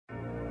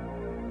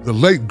The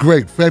late,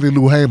 great Fannie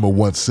Lou Hamer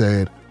once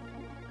said,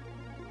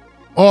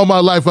 "All my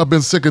life I've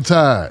been sick and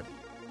tired.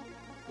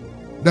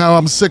 Now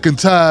I'm sick and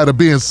tired of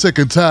being sick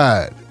and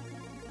tired."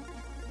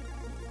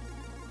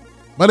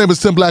 My name is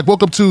Tim Black.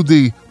 Welcome to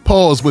the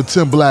Pause with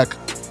Tim Black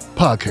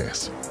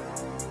podcast.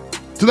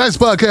 Tonight's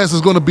podcast is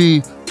going to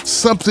be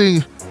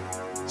something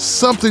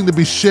to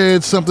be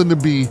shared, something to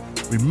be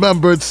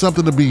remembered,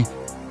 something to be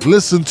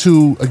listened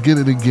to again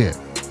and again.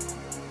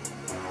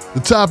 The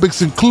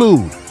topics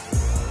include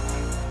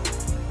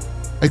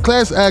a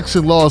class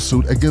action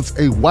lawsuit against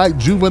a white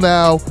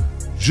juvenile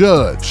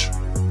judge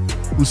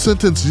who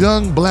sentenced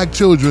young black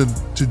children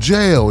to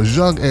jail as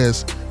young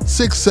as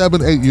 6,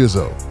 7, 8 years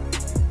old.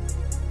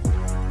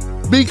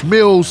 Meek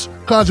Mill's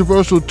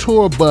controversial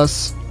tour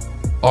bus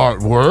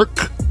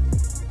artwork.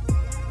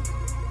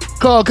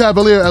 Carl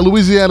Cavalier, a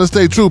Louisiana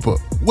state trooper,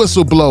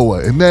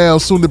 whistleblower, and now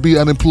soon to be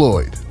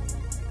unemployed.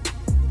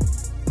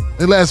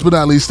 And last but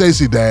not least,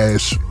 Stacey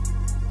Dash.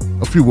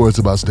 A few words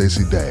about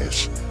Stacey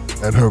Dash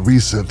and her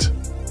recent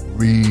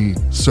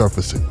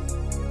resurfacing.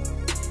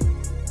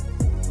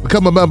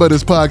 Become a member of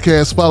this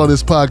podcast, follow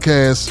this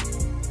podcast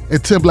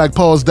at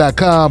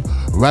timblackpause.com.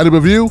 Write a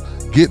review,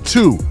 get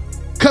 2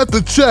 cut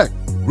the check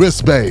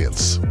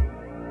wristbands.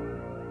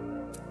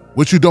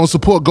 What you don't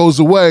support goes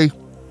away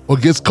or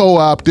gets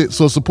co-opted,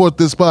 so support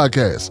this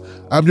podcast.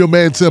 I'm your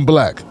man, Tim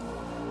Black.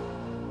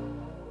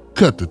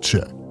 Cut the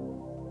check.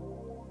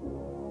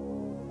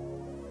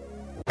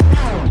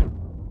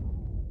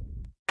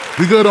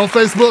 We good on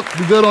Facebook?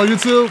 We good on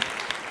YouTube?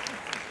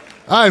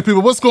 All right,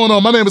 people, what's going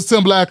on? My name is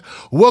Tim Black.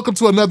 Welcome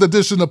to another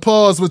edition of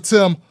Pause with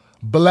Tim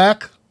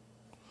Black.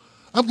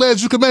 I'm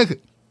glad you could make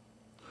it.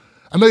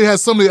 I know you had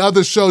so many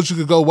other shows you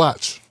could go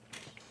watch.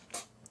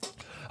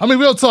 I mean,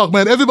 real talk,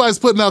 man. Everybody's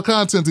putting out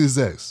content these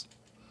days.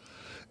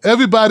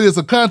 Everybody is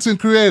a content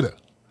creator.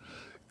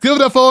 Give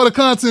it up for all the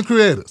content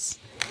creators.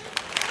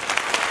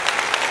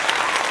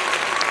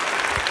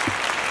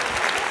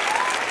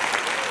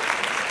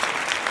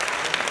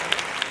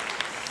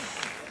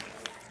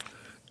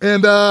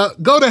 And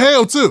go to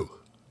hell, too.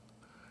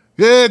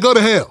 Yeah, go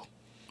to hell.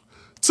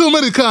 Too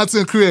many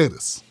content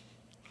creators.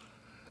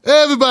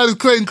 Everybody's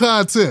creating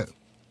content.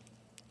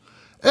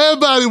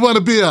 Everybody want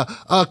to be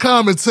a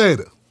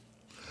commentator.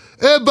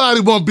 Everybody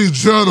want to be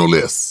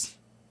journalists.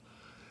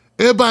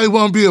 Everybody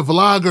want to be a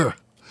vlogger.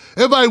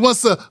 Everybody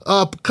wants to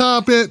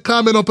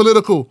comment on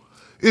political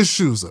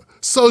issues, or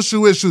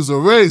social issues,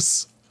 or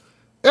race.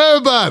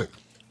 Everybody.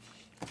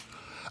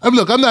 I mean,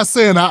 look, I'm not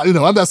saying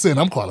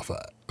I'm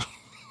qualified.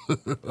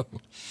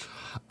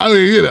 I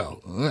mean, I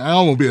don't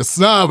want to be a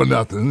snob or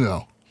nothing,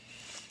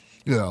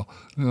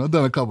 I've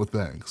done a couple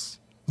things.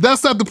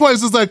 That's not the point.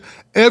 It's just like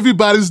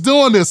everybody's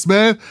doing this,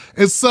 man.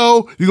 And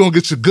so you're going to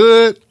get your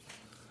good,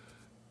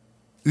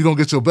 you're going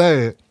to get your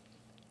bad,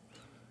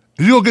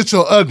 and you're going to get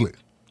your ugly.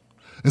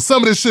 And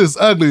some of this shit is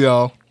ugly,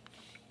 y'all.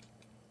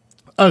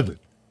 Ugly.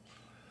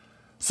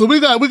 So we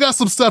got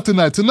some stuff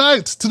tonight.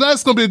 Tonight's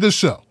going to be a good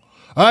show.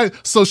 All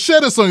right? So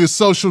share this on your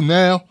social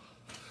now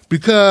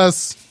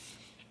because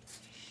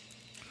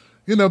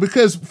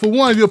for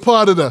one, you're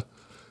part of the,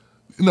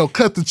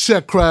 cut the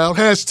check crowd.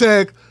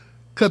 Hashtag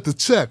cut the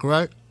check,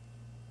 right?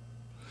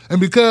 And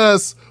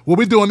because what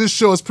we do on this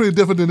show is pretty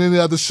different than any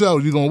other show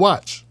you're going to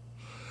watch.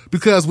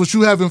 Because what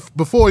you have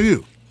before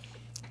you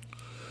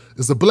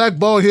is a black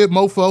bald-head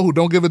mofo who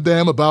don't give a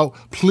damn about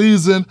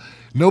pleasing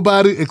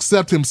nobody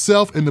except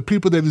himself and the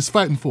people that he's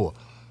fighting for,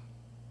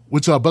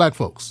 which are black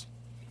folks.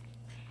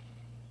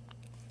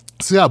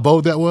 See how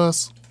bold that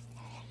was?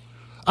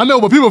 I know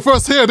when people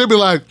first hear it, they be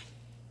like,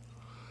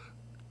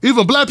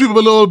 even black people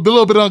be a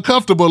little bit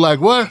uncomfortable, like,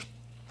 what?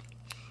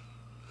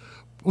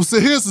 Well,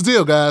 see, here's the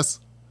deal, guys.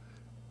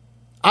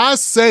 I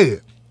say,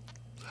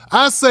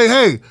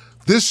 hey,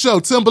 this show,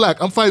 Tim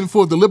Black, I'm fighting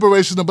for the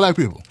liberation of black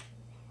people.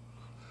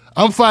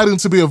 I'm fighting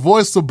to be a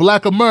voice of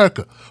black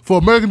America, for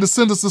American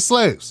descendants of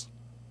slaves,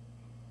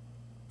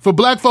 for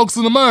black folks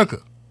in America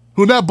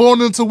who are not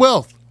born into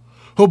wealth,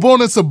 who are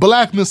born into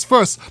blackness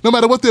first. No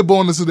matter what they're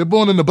born into, they're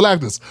born into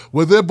blackness.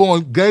 Whether they're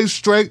born gay,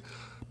 straight,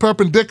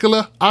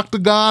 perpendicular,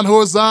 octagon,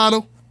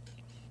 horizontal,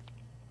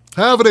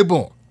 however they're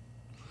born.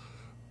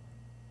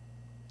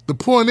 The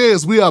point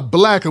is, we are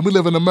black and we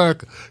live in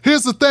America.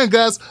 Here's the thing,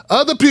 guys.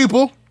 Other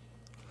people,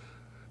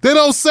 they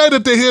don't say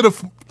that they're here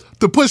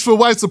to push for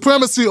white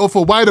supremacy or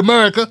for white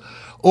America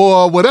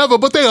or whatever,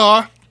 but they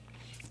are.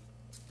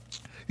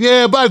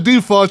 Yeah, by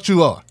default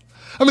you are.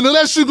 I mean,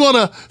 unless you're going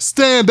to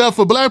stand up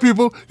for black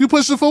people, you're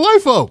pushing for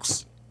white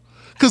folks.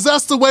 Because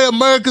that's the way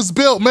America's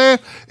built, man.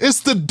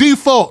 It's the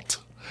default.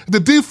 The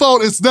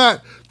default is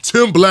not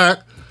Tim Black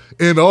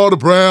and all the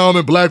brown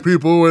and black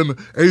people and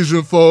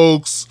Asian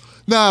folks.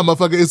 Nah,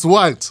 motherfucker, it's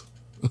white.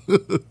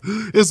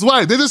 It's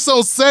white. They just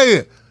don't say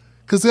it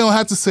because they don't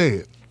have to say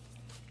it.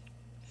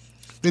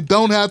 They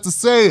don't have to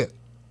say it.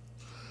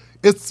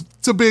 It's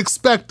to be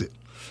expected.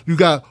 You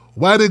got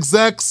white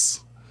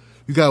execs,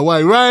 you got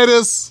white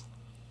writers,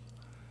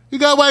 you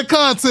got white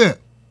content.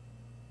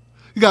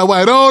 You got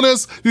white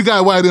owners, you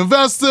got white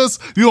investors,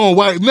 you on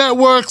white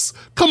networks.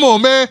 Come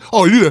on, man.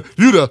 Oh, you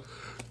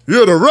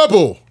You're the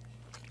rebel.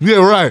 Yeah,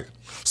 right.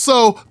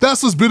 So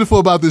that's what's beautiful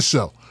about this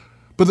show.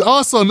 But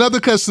also another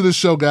catch to this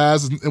show,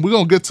 guys, and we're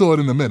going to get to it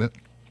in a minute.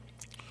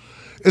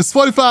 It's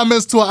 45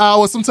 minutes to an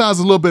hour, sometimes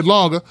a little bit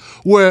longer,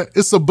 where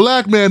it's a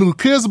black man who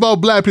cares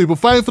about black people,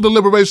 fighting for the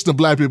liberation of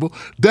black people,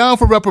 down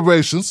for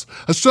reparations,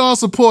 a strong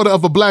supporter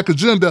of a black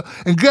agenda.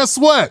 And guess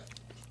what?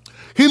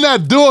 He's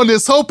not doing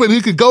this hoping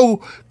he could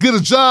go get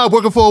a job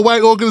working for a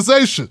white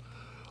organization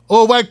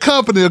or a white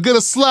company or get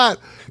a slot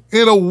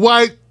in a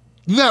white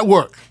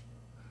network.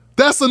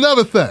 That's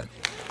another thing.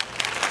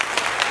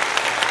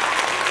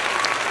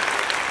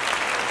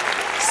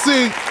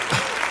 See,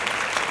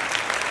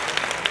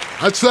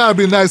 I try to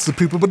be nice to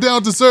people, but they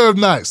don't deserve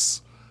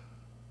nice.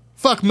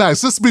 Fuck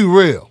nice. Let's be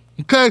real,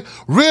 okay?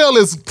 Real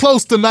is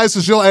close to nice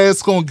as your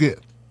ass gonna get.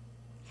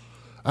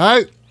 All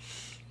right?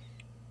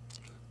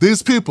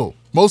 These people,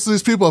 most of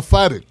these people are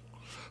fighting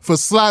for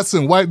slots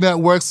in white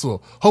networks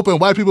or hoping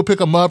white people pick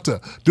them up to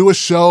do a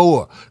show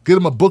or get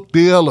them a book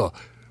deal or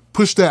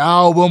push their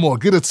album or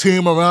get a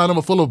team around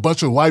them full of a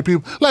bunch of white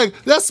people. Like,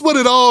 that's what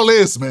it all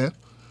is, man.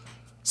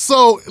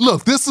 So,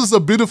 look, this is a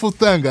beautiful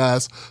thing,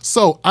 guys.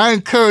 So, I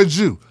encourage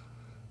you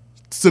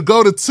to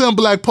go to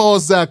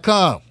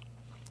timblackpause.com.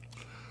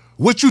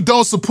 What you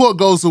don't support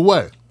goes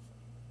away.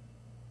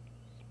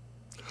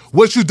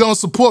 What you don't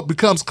support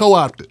becomes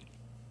co-opted.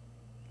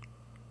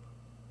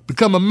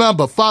 Become a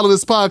member. Follow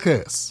this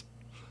podcast.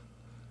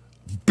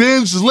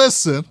 Binge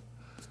listen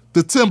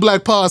to Tim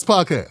Black Pause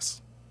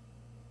podcast.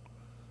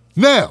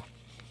 Now,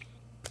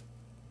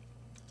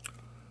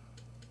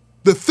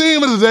 the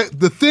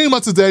theme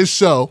of today's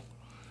show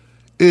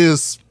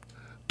is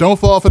don't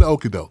fall for the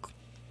okie doke.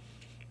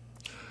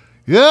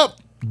 Yep,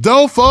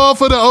 don't fall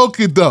for the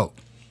okie doke.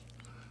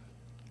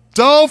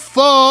 Don't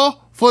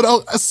fall for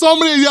the. So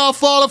many of y'all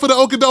falling for the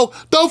okie doke.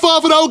 Don't fall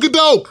for the okie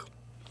doke.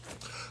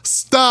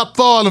 Stop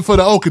falling for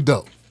the okie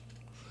doke.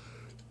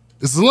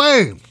 It's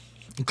lame,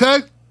 okay?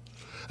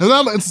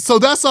 And so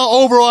that's our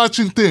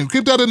overarching thing.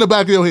 Keep that in the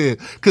back of your head,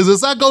 because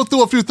as I go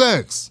through a few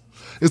things,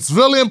 it's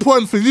really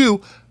important for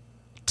you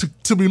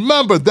to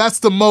remember that's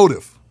the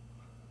motive.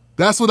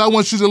 That's what I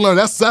want you to learn.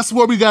 That's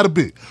where we got to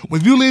be.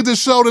 When you leave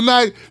this show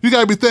tonight, you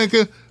got to be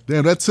thinking,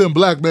 damn, that Tim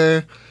Black,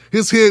 man,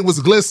 his head was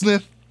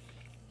glistening.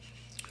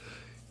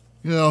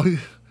 You know,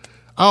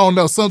 I don't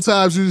know,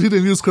 sometimes he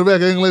didn't use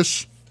correct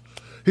English.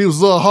 He was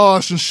a little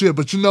harsh and shit,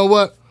 but you know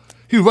what?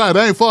 He right,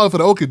 I ain't falling for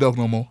the okie doke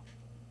no more.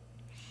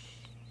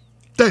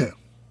 Damn.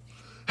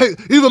 Hey,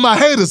 even my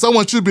haters, I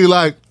want you to be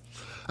like,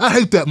 I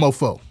hate that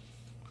mofo.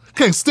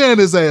 Can't stand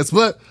his ass,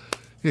 but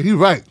yeah, he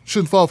right.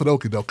 Shouldn't fall for the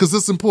okie doke, because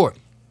it's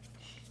important.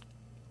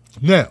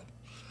 Now,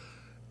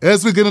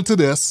 as we get into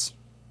this,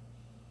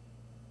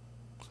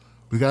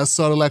 we got to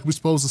start it like we're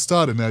supposed to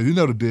start it now. You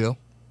know the deal.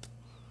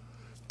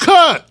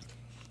 Cut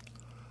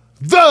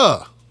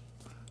the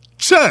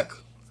check.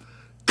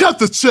 Cut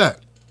the check.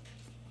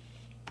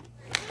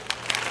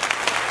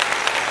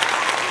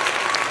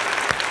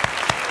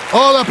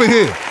 All up in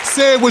here.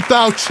 Say it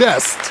without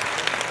chest.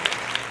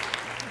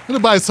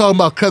 Anybody's talking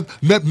about cut,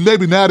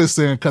 maybe now they're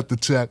saying cut the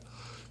check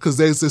because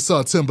they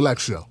saw a Tim Black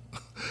show.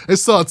 They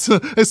saw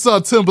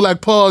a Tim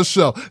Black Pause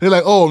show. They're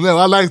like, oh, man,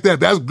 I like that.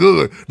 That's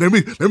good. Let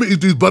me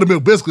eat these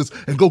buttermilk biscuits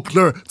and go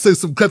learn, say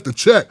some cut the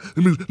check.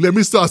 Let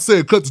me start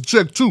saying cut the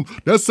check, too.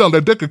 That sounds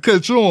like that could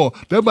catch on.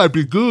 That might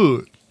be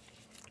good.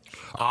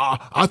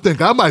 I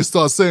think I might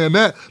start saying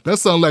that. That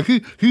sounds like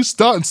he's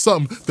starting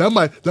something.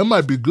 That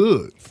might be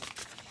good.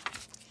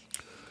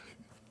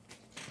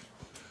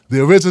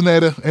 The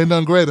originator ain't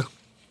none greater.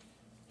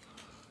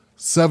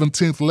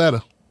 17th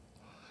letter.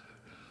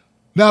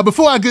 Now,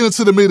 before I get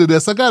into the meat of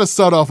this, I got to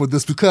start off with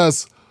this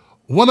because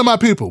one of my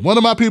people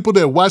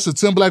that watched the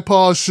Tim Black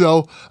Pause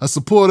show, a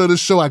supporter of the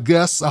show, I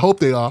guess, I hope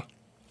they are.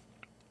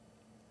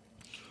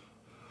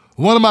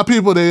 One of my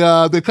people, they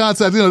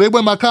contacted, they went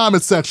in my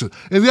comment section.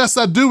 And yes,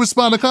 I do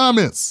respond to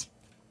comments.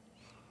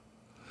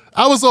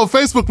 I was on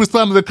Facebook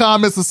responding to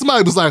comments and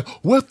somebody was like,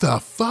 what the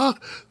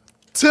fuck?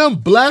 Tim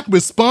Black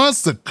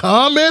responds to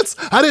comments?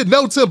 I didn't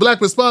know Tim Black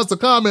responds to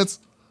comments.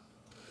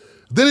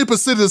 Then he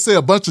proceeded to say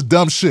a bunch of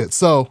dumb shit,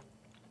 so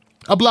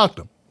I blocked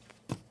him.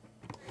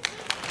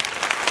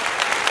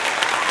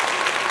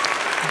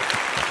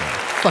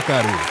 Fuck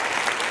out of here.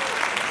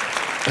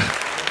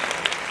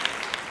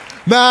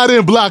 Nah, I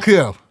didn't block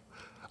him.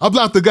 I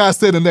blocked the guy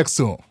standing next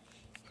to him.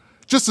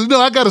 Just to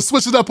I got to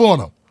switch it up on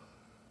him.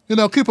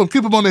 Keep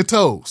them on their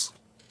toes.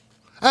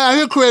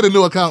 He'll create a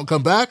new account and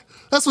come back.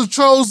 That's what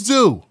trolls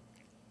do.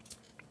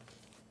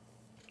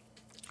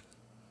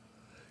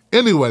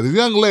 Anyway, the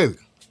young lady,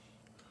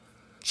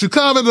 she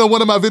commented on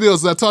one of my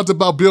videos that I talked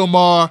about Bill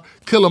Maher,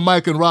 Killer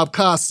Mike, and Robert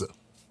Costa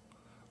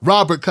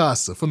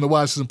from the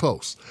Washington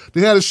Post.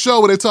 They had a show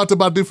where they talked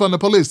about defund the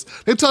police.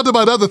 They talked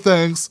about other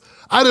things.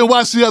 I didn't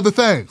watch the other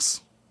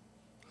things.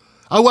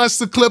 I watched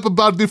the clip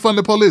about defund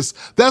the police.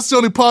 That's the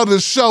only part of the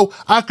show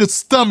I could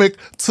stomach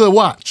to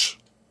watch.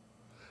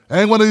 I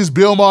ain't one of these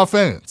Bill Maher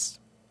fans,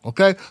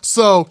 okay?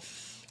 So,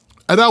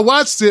 and I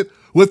watched it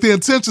with the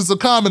intentions of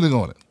commenting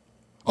on it.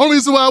 Only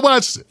reason why I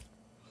watched it.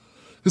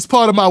 It's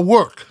part of my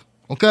work,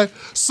 Okay?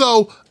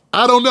 So,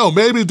 I don't know.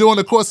 Maybe during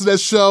the course of that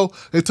show,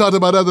 they talked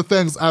about other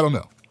things. I don't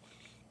know.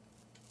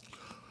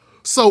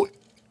 So,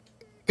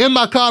 in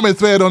my comment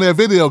thread on that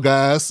video,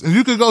 guys, and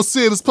you can go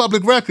see it, it's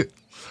public record.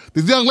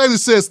 The young lady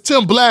says,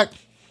 Tim Black,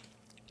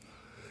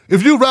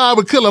 if you ride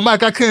with Killer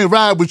Mike, I can't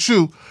ride with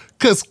you,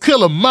 because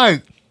Killer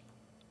Mike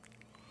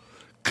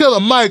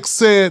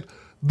said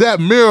that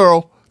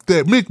mural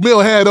that Meek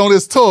Mill had on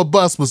his tour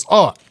bus was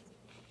art.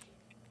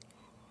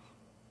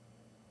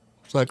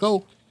 It's like,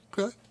 oh,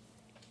 okay.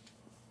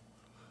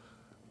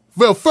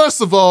 Well,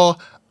 first of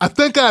all, I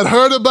think I'd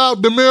heard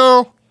about the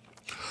mural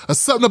or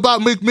something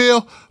about Meek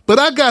Mill, but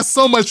I got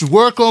so much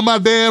work on my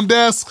damn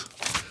desk.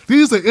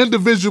 These are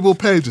individual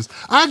pages.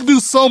 I do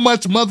so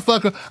much,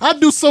 motherfucker. I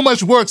do so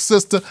much work,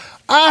 sister.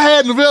 I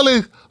hadn't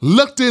really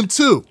looked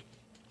into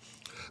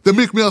the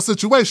Meek Mill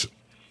situation.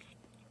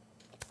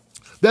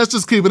 That's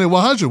just keeping it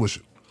 100 with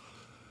you.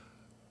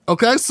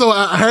 Okay, so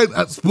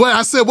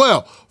I said,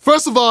 well,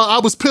 first of all, I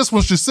was pissed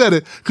when she said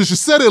it, because she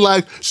said it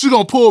like she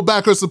gonna pull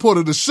back her support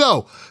of the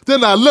show.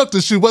 Then I looked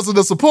and she wasn't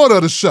a supporter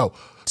of the show.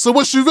 So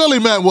what she really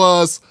meant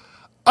was,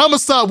 I'm gonna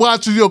stop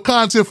watching your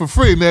content for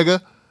free,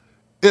 nigga.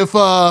 If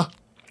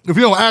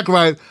you don't act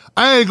right,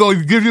 I ain't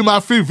gonna give you my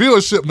free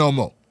viewership no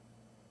more.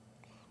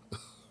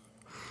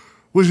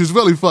 Which is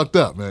really fucked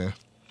up, man.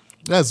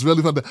 That's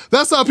really fucked up.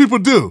 That's how people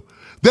do.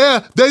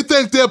 They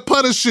think they're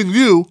punishing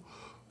you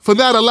for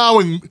not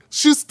allowing,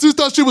 she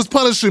thought she was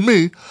punishing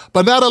me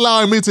by not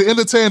allowing me to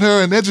entertain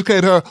her and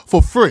educate her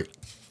for free.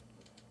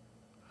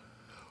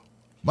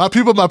 My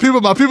people, my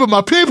people, my people,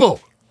 my people.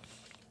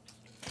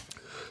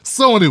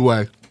 So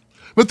anyway,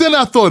 but then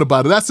I thought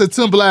about it. I said,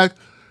 Tim Black,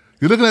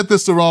 you're looking at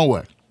this the wrong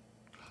way.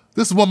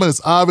 This woman is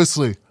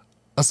obviously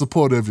a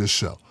supporter of your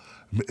show.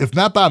 If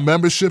not by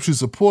membership, she's a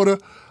supporter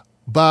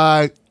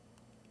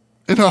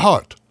in her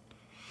heart.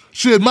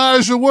 She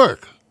admires your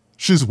work.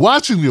 She's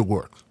watching your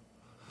work.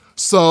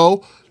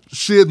 So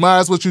she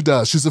admires what you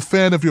do. She's a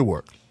fan of your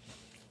work.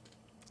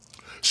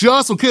 She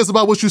also cares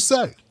about what you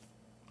say.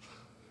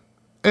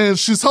 And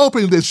she's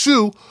hoping that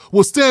you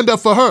will stand up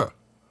for her.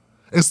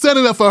 And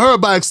standing up for her,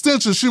 by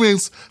extension, she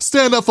means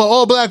stand up for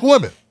all black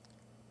women.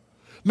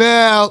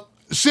 Now,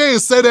 she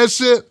ain't say that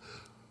shit,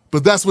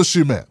 but that's what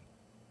she meant.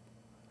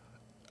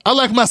 I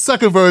like my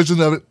second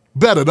version of it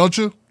better, don't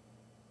you?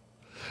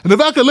 And if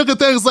I could look at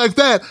things like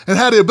that and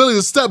have the ability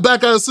to step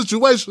back out of a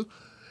situation,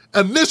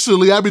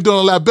 initially I'd be doing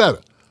a lot better.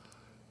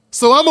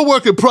 So I'm a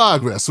work in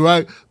progress,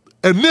 right?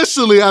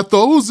 Initially I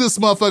thought, who's this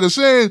motherfucker?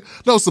 She ain't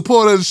no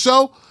supporter of the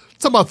show.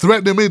 Talking about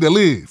threatening me to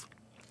leave.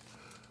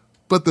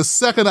 But the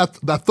second I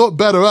thought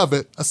better of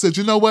it, I said,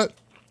 you know what?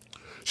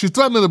 She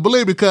threatened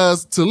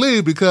to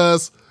leave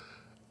because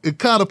it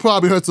kind of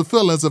probably hurts her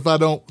feelings if I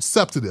don't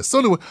step to this. So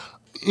anyway,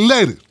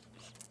 lady,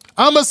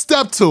 I'm going to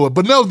step to it,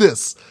 but know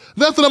this.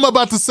 Nothing I'm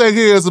about to say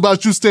here is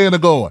about you staying or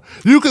going.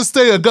 You can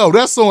stay or go.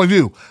 That's on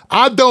you.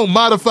 I don't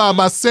modify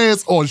my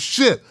stance on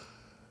shit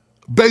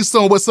based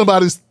on what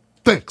somebody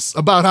thinks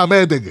about how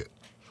mad they get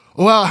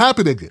or how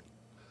happy they get.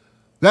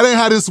 That ain't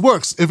how this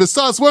works. If it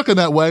starts working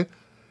that way,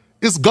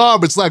 it's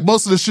garbage like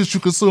most of the shit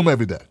you consume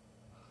every day.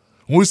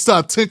 When we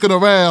start tinkering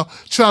around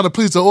trying to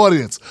please the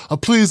audience or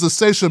please the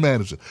station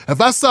manager.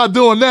 If I start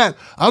doing that,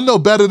 I'm no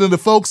better than the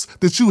folks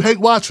that you hate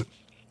watching.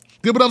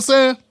 Get what I'm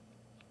saying?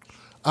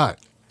 All right.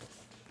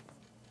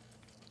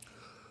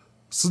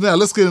 So now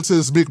let's get into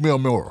this Meek Mill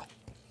mural.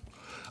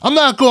 I'm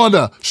not going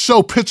to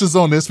show pictures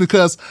on this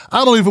because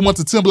I don't even want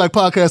the Tim Black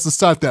podcast to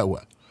start that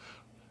way.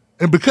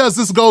 And because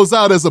this goes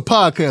out as a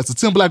podcast, the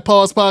Tim Black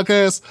Pause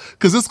podcast,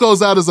 because this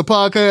goes out as a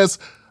podcast,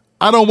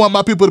 I don't want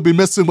my people to be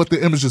missing what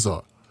the images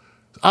are.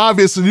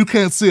 Obviously, you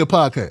can't see a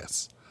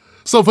podcast.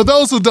 So for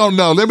those who don't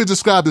know, let me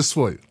describe this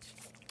for you.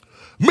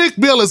 Meek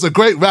Mill is a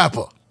great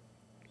rapper.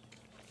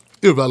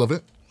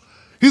 Irrelevant.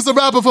 He's a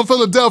rapper from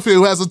Philadelphia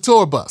who has a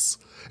tour bus.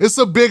 It's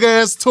a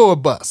big-ass tour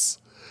bus.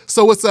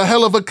 So it's a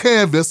hell of a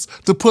canvas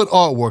to put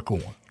artwork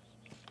on.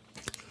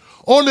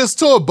 On this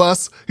tour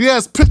bus, he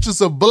has pictures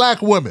of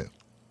black women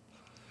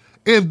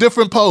in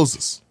different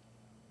poses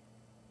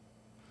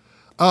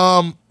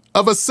of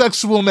a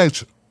sexual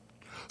nature.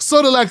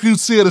 Sort of like you'd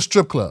see at a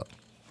strip club.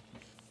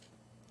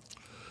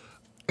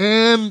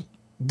 And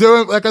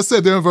they're, like I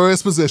said, they're in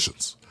various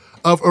positions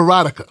of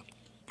erotica,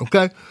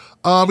 okay?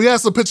 He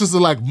has some pictures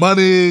of like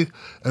money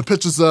and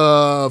pictures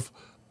of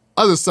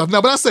other stuff. Now,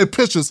 when I say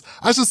pictures,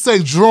 I should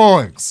say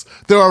drawings.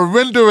 There are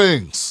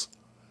renderings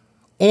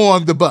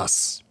on the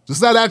bus.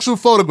 It's not actual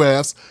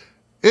photographs.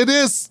 It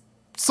is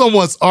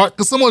someone's art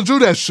because someone drew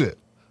that shit.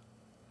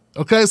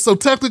 Okay, so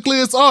technically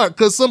it's art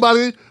because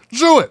somebody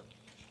drew it.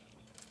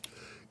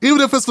 Even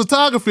if it's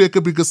photography, it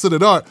could be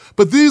considered art.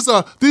 But these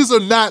are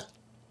not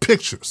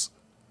pictures.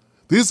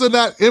 These are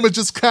not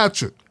images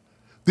captured.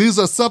 These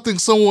are something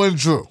someone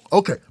drew.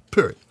 Okay,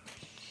 period.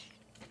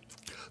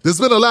 There's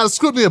been a lot of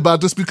scrutiny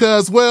about this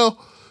because, well,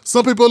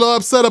 some people are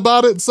upset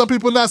about it and some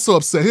people not so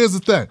upset. Here's the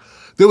thing.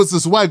 There was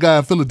this white guy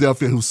in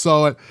Philadelphia who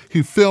saw it.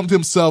 He filmed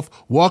himself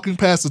walking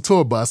past the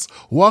tour bus,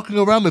 walking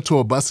around the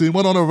tour bus, and he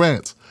went on a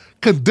rant,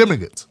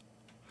 condemning it,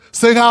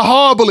 saying how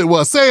horrible it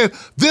was, saying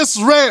this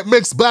rant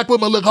makes black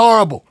women look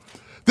horrible.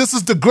 This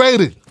is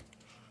degrading.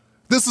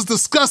 This is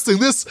disgusting.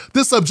 This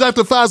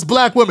objectifies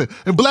black women,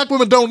 and black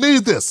women don't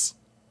need this.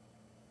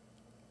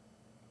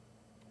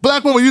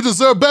 Black women, you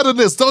deserve better than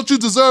this. Don't you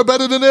deserve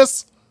better than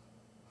this?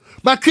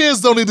 My kids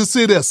don't need to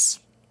see this.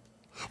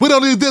 We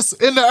don't need this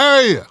in the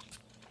area.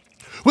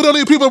 We don't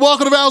need people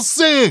walking around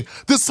seeing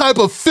this type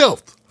of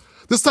filth,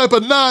 this type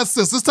of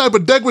nonsense, this type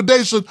of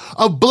degradation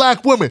of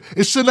black women.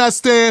 It should not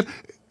stand.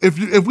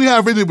 If we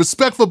have any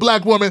respect for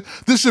black women,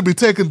 this should be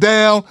taken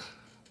down.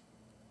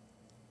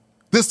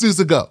 This needs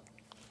to go.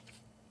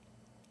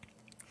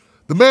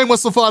 The man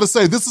went so far to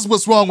say, this is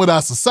what's wrong with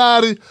our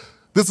society.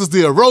 This is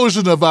the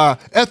erosion of our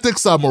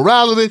ethics, our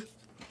morality,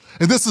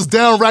 and this is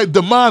downright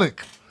demonic.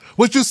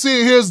 What you're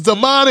seeing here is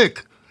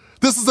demonic.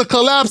 This is a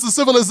collapse of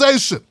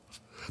civilization,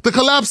 the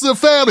collapse of the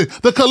family,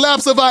 the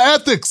collapse of our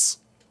ethics.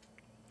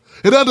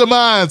 It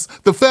undermines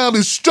the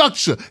family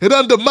structure. It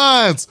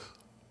undermines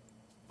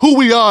who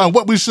we are and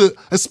what we should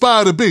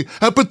aspire to be.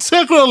 And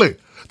particularly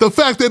the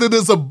fact that it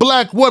is a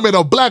black woman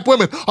or black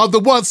women are the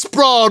ones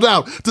sprawled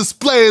out,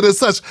 displayed in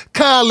such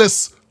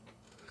callous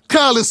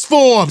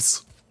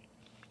forms.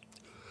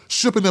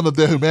 Stripping them of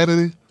their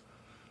humanity,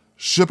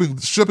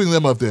 stripping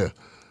them of their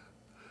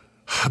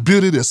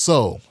beauty, their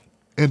soul,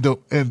 and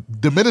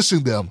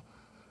diminishing them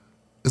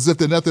as if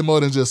they're nothing more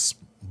than just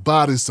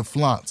bodies to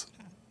flaunt.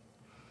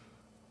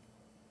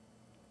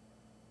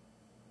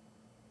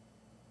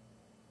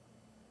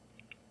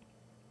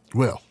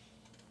 Well,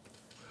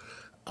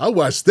 I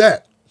watched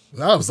that,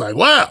 and I was like,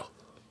 wow,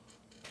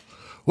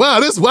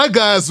 this white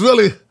guy's,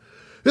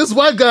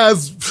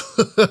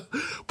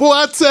 boy,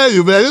 I tell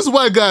you, man, this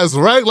white guy's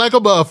right like a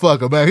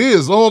motherfucker, man. He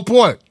is on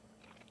point.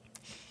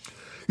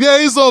 Yeah,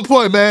 he's on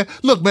point, man.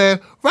 Look, man,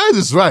 right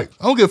is right.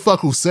 I don't give a fuck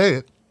who say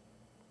it.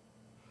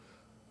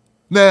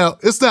 Now,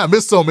 it's not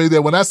missed on me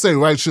that when I say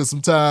right shit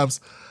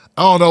sometimes,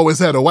 I don't always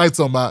have the whites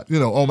on my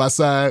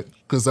side,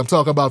 because I'm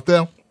talking about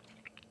them.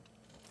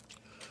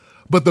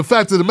 But the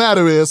fact of the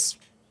matter is,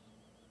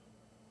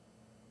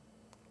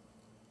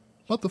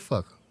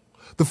 motherfucker.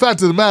 The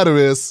fact of the matter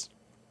is,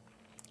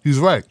 he's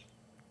right.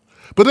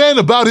 But it ain't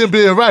about him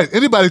being right.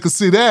 Anybody could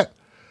see that.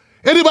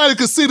 Anybody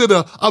could see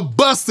that a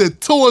bus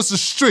that towards the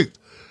street.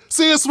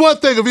 See, it's one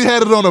thing if you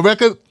had it on a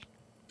record,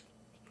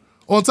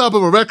 on top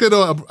of a record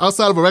or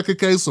outside of a record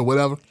case or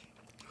whatever,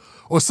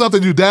 or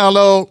something you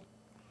download.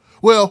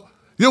 Well,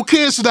 your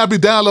kids should not be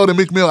downloading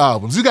Meek Mill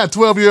albums. You got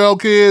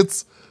 12-year-old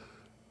kids,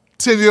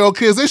 10-year-old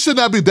kids. They should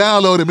not be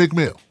downloading Meek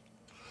Mill.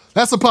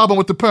 That's a problem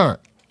with the parent.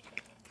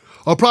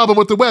 Or a problem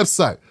with the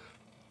website.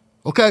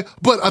 Okay?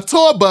 But a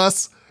tour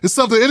bus is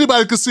something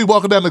anybody can see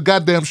walking down the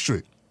goddamn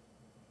street.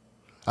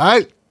 All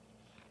right?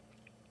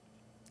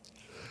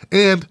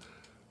 And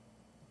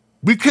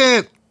we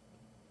can't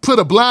put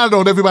a blind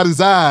on everybody's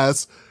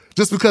eyes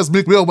just because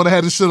Meek Mill would have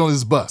had this shit on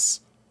his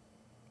bus.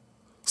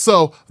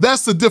 So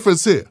that's the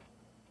difference here.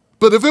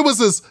 But if it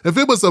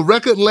was a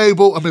record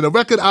label, a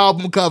record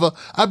album cover,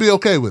 I'd be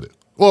okay with it.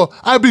 Or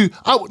I'd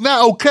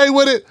not okay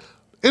with it.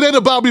 It ain't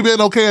about me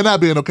being okay and not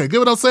being okay. Get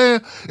what I'm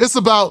saying? It's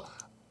about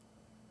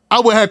I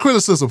would have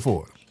criticism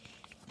for it.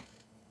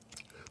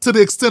 To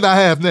the extent I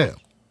have now.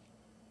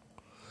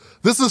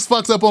 This is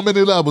fucked up on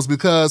many levels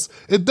because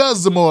it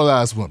does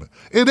demoralize women.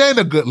 It ain't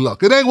a good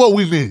look. It ain't what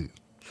we need.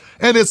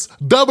 And it's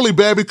doubly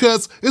bad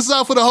because it's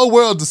out for the whole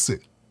world to see.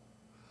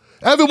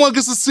 Everyone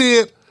gets to see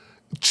it,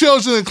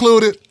 children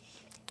included.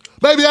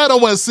 Maybe I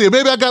don't want to see it.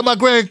 Maybe I got my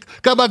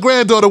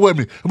granddaughter with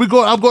me. And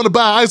I'm going to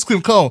buy an ice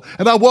cream cone.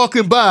 And I'm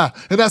walking by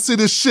and I see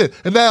this shit.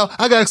 And now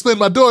I got to explain to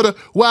my daughter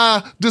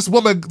why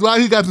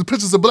he got the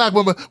pictures of black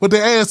women with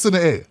their ass in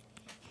the air.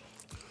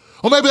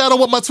 Or maybe I don't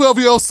want my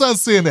 12-year-old son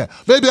seeing that.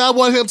 Maybe I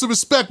want him to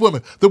respect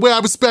women the way I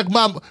respect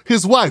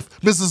his wife,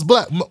 Mrs.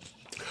 Black.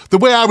 The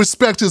way I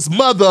respect his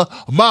mother,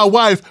 my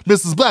wife,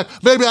 Mrs. Black.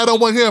 Maybe I don't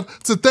want him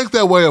to think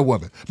that way of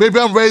women. Maybe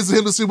I'm raising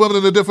him to see women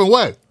in a different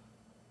way.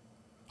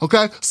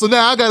 Okay? So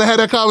now I got to have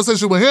that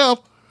conversation with him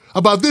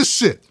about this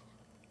shit.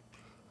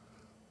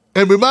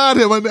 And remind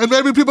him, and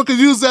maybe people can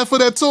use that for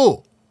that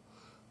tool.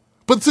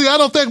 But see, I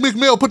don't think Meek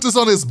Mill put this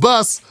on his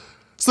bus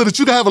so that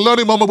you can have a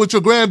learning moment with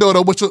your granddaughter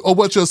or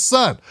with your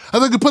son. I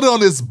think he put it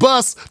on his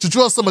bus to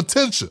draw some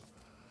attention.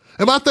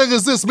 And my thing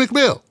is this, Meek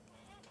Mill,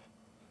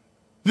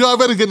 you're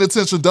already getting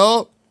attention,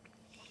 dog.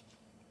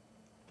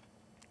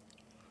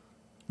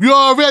 You're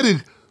already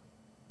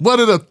one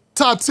of the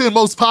top 10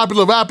 most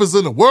popular rappers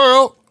in the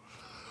world.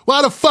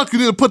 Why the fuck you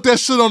need to put that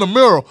shit on a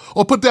mural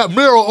or put that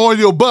mural on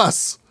your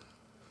bus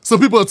so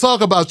people will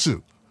talk about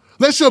you?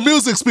 Let your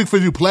music speak for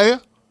you,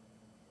 player.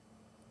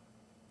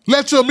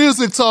 Let your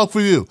music talk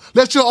for you.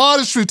 Let your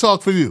artistry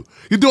talk for you.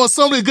 You're doing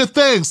so many good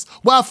things.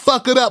 Why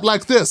fuck it up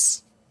like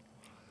this?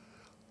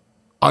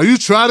 Are you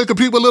trying to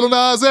compete with Lil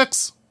Nas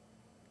X?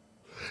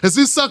 Has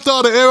he sucked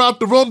all the air out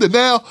the room that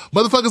now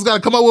motherfuckers got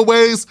to come up with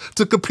ways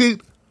to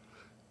compete?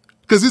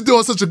 Because he's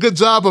doing such a good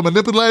job of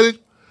manipulating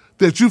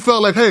that you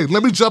felt like, hey,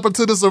 let me jump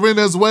into this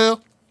arena as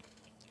well?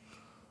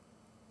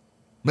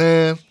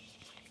 Man.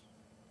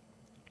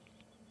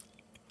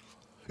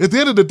 At the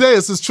end of the day,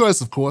 it's his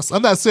choice, of course.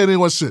 I'm not saying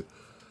anyone should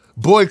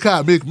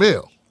boycott Meek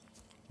Mill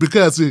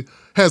because he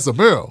has a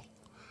mural.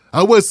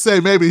 I would say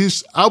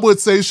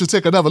he should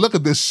take another look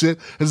at this shit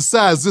and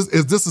decide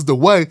if this is the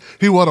way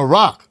he want to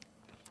rock.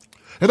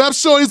 And I'm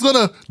sure he's going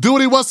to do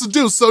what he wants to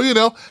do. So,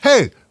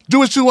 hey, do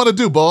what you want to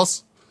do,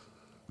 boss.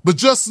 But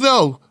just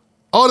know,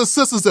 all the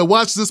sisters that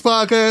watch this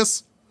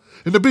podcast,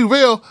 and to be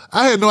real,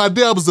 I had no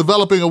idea I was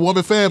developing a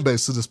woman fan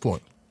base to this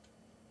point.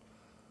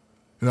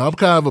 I'm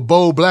kind of a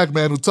bold black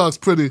man who talks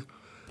pretty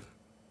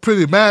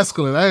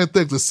masculine. I didn't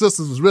think the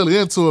sisters was really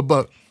into it,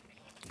 but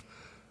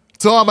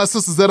to all my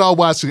sisters that are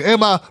watching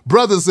and my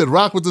brothers that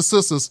rock with the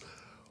sisters,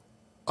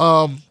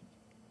 I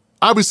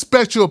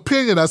respect your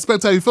opinion. I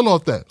respect how you feel on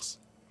things.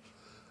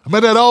 I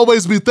may not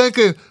always be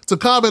thinking to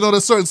comment on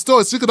a certain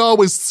story, so you can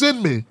always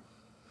send me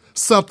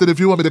something if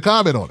you want me to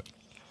comment on it.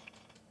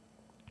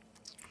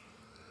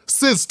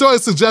 Send story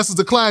suggestions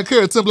to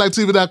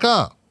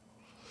clientcare@timblacktv.com.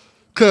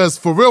 Because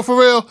for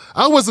real,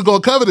 I wasn't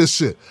going to cover this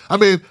shit. I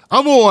mean,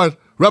 I'm on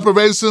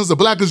reparations, the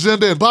black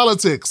agenda, and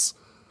politics.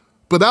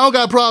 But I don't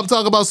got a problem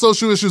talking about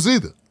social issues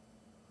either.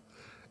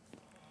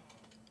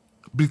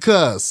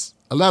 Because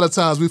a lot of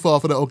times we fall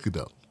for the okie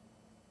doke.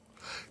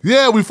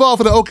 Yeah, we fall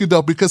for the okie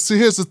doke because, see,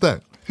 here's the thing.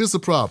 Here's the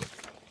problem.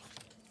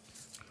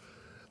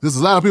 There's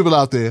a lot of people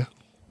out there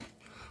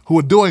who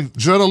are doing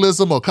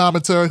journalism or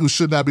commentary who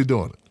should not be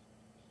doing it.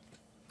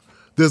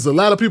 There's a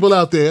lot of people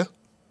out there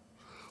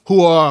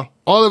who are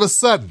all of a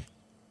sudden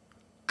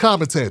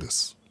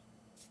commentators.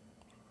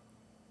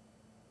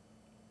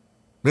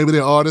 Maybe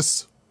they're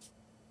artists.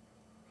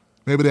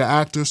 Maybe they're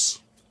actors.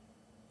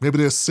 Maybe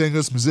they're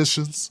singers,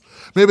 musicians.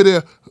 Maybe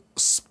they're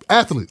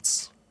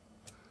athletes.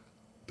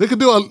 They can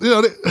do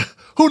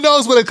who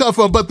knows where they come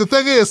from, but the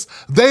thing is,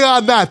 they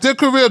are not. Their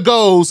career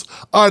goals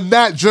are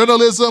not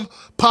journalism,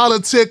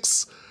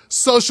 politics,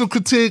 social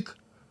critique,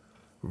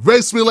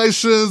 race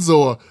relations,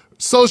 or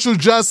social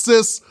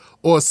justice,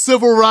 or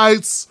civil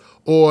rights,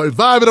 or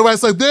environmental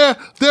rights. Like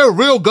their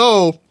real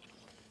goal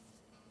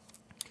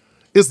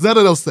is none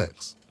of those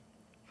things.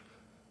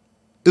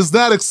 It's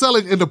not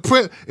excelling in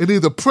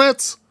either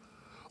print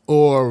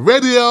or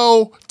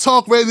radio,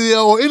 talk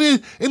radio, or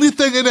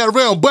anything in that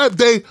realm. But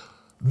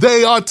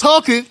they are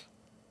talking,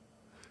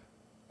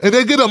 and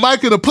they get a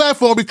mic and a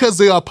platform because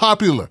they are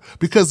popular,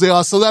 because they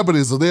are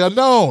celebrities, or they are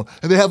known,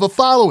 and they have a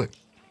following.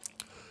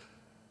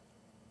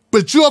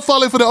 But you are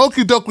falling for the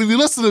okie doke when you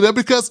listen to them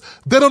because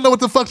they don't know what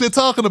the fuck they're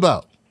talking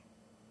about.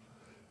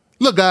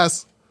 Look,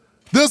 guys,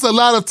 there's a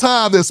lot of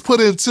time that's put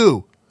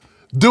into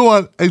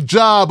doing a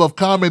job of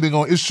commenting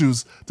on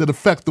issues that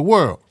affect the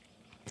world.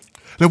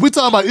 And if we're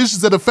talking about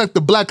issues that affect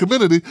the black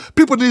community,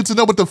 people need to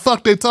know what the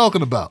fuck they're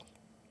talking about.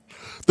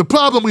 The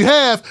problem we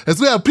have is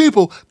we have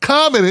people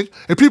commenting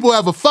and people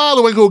have a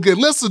following who get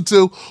listened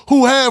to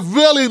who have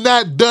really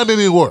not done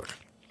any work.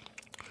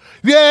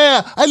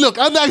 Yeah, look,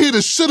 I'm not here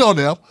to shit on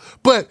them,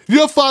 but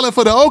you're falling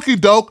for the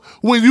okie doke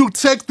when you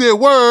take their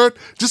word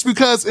just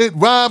because it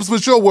rhymes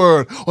with your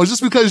word or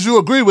just because you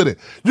agree with it.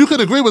 You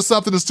can agree with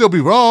something and still be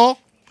wrong.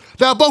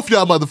 Now, both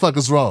y'all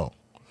motherfuckers wrong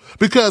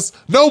because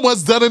no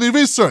one's done any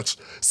research.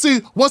 See,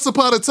 once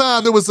upon a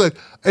time, there was a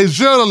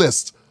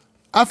journalist.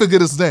 I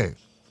forget his name,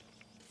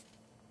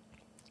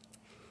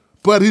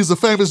 but he's a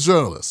famous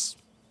journalist.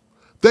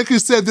 I think he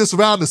said this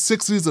around the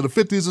 60s or the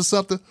 50s or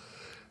something.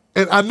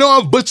 And I know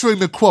I'm butchering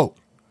the quote.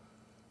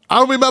 I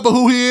don't remember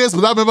who he is,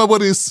 but I remember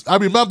what he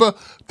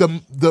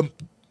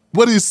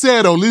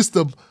said, or at least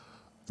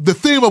the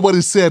theme of what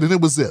he said, and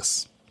it was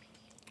this.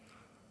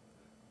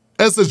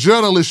 As a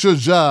journalist, your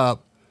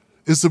job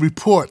is to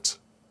report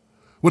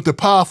what the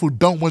powerful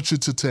don't want you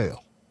to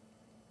tell.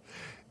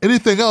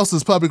 Anything else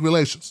is public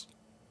relations.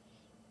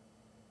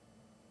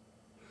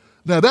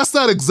 Now, that's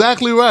not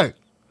exactly right,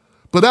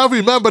 but I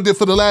remembered it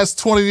for the last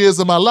 20 years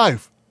of my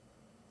life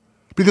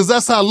because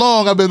that's how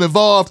long I've been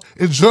involved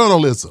in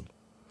journalism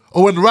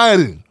or in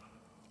writing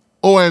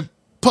or in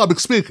public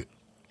speaking.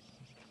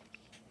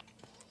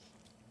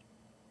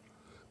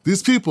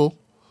 These people,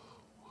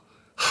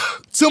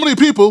 too many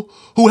people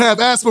who have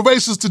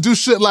aspirations to do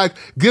shit like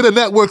get a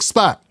network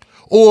spot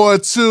or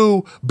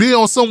to be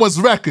on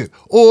someone's record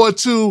or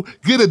to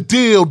get a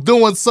deal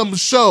doing some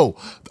show.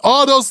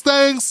 All those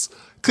things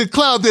could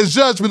cloud their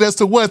judgment as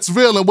to what's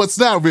real and what's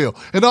not real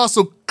and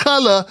also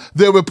color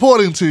their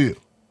reporting to you.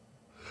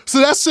 So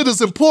that shit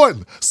is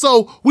important.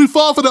 So we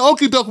fall for the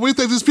okie doke when we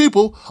think these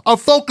people are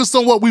focused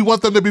on what we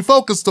want them to be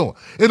focused on.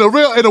 In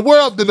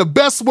the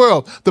best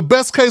world, the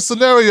best case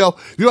scenario,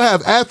 you'll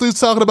have athletes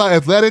talking about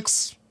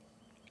athletics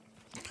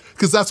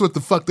because that's what the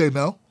fuck they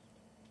know.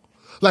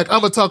 Like I'm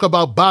going to talk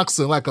about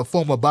boxing like a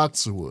former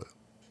boxer would.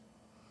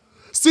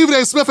 Stephen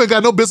A. Smith ain't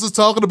got no business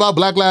talking about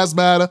Black Lives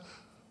Matter.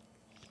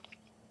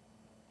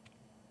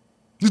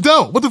 You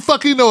don't. What the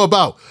fuck he know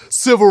about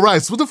civil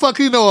rights? What the fuck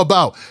he know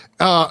about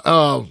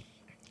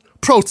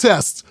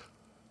protest,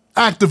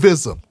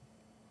 activism?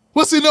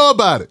 What's he know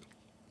about it?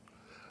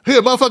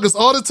 Here, motherfuckers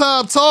all the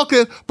time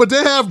talking, but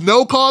they have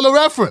no call of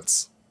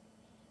reference.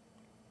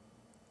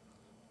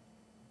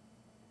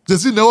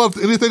 Does he know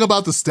anything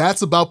about the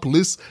stats about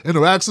police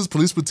interactions,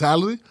 police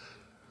brutality?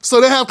 So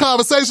they have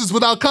conversations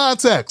without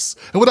context.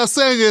 And what I'm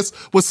saying is,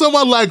 when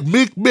someone like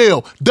Meek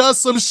Mill does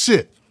some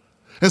shit,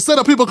 instead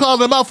of people calling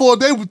them out for it,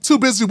 they were too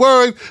busy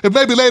worrying, and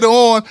maybe later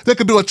on they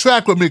could do a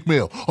track with Meek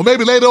Mill. Or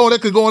maybe later on they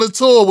could go on a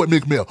tour with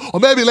Meek Mill. Or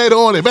maybe later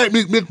on they might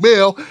meet Meek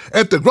Mill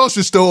at the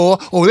grocery store,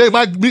 or they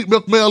might meet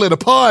Meek Mill at a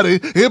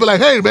party, and he'll be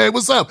like, hey man,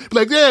 what's up? Be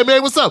like, yeah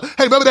man, what's up?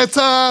 Hey, remember that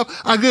time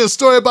I get a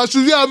story about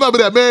you? Yeah, I remember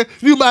that, man.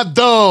 You my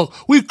dog.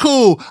 We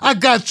cool. I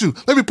got you.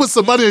 Let me put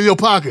some money in your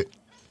pocket.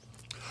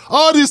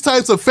 All these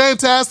types of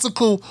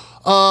fantastical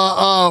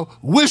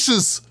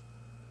wishes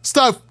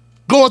start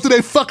going through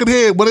their fucking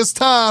head when it's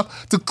time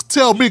to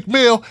tell Meek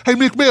Mill, hey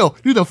Meek Mill,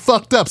 you done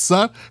fucked up,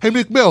 son. Hey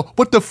Meek Mill,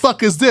 what the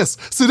fuck is this?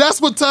 See, that's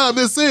what time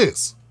this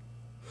is.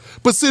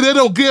 But see, they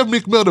don't give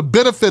Meek Mill the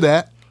benefit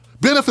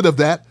of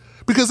that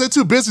because they're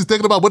too busy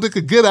thinking about what they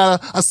could get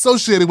out of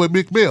associating with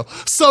Meek Mill.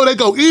 So they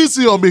go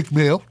easy on Meek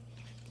Mill,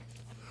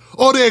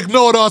 or they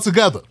ignore it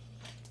altogether.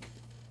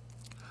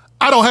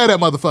 I don't have that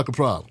motherfucking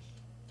problem.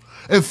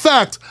 In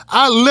fact,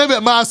 I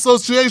limit my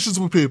associations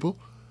with people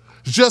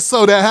just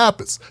so that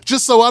happens.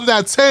 Just so I'm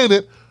not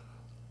tainted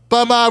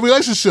by my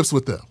relationships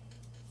with them.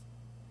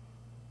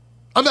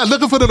 I'm not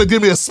looking for them to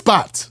give me a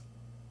spot.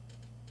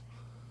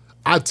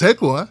 I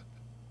take one.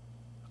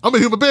 I'm a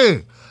human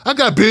being. I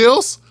got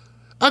bills.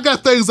 I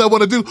got things I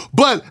want to do.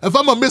 But if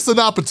I'm going to miss an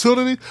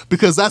opportunity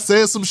because I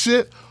said some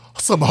shit,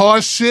 some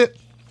harsh shit,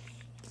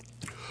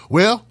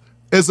 well,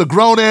 as a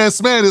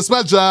grown-ass man, it's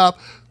my job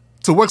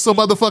to work some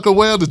motherfucker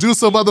well, to do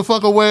some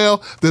motherfucker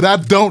well, that I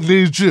don't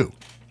need you.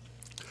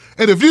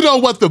 And if you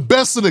don't want the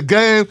best in the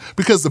game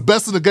because the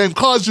best in the game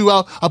calls you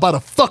out about a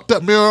fucked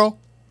up mural,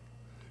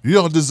 you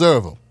don't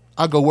deserve them.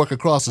 I go work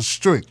across the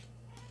street.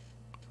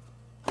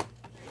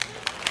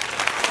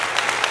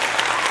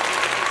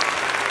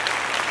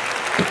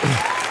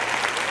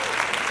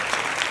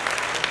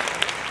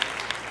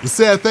 The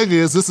sad thing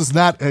is, this is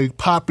not a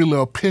popular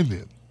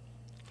opinion.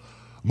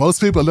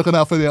 Most people are looking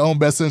out for their own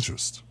best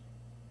interest.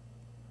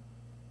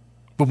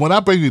 But when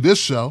I bring you this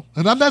show,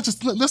 and I'm not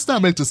just, let's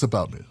not make this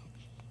about me.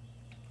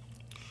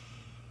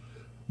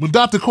 When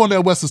Dr.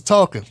 Cornel West is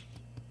talking,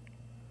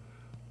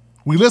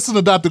 we listen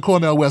to Dr.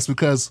 Cornel West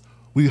because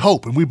we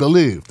hope and we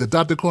believe that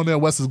Dr.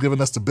 Cornel West is giving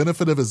us the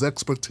benefit of his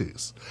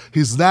expertise.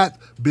 He's not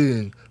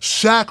being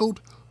shackled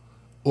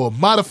or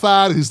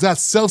modified. He's not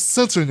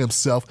self-censoring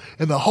himself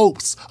in the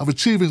hopes of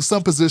achieving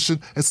some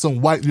position at some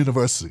white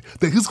university.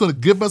 That he's going to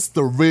give us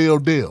the real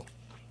deal.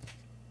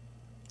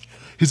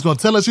 He's going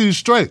to tell us he's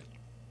straight.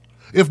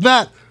 If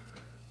not,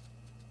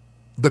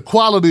 the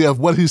quality of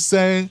what he's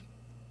saying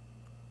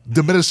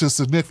diminishes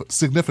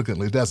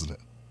significantly, doesn't it?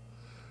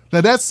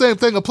 Now, that same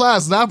thing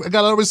applies, and I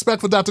got a lot of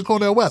respect for Dr.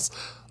 Cornel West.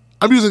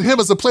 I'm using him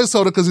as a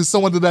placeholder because he's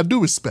someone that I do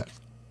respect.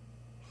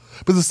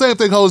 But the same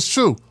thing holds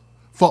true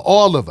for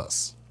all of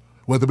us,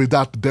 whether it be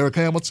Dr. Derek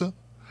Hamilton,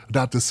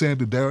 Dr.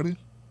 Sandy Darity,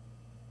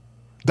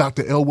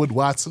 Dr. Elwood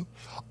Watson,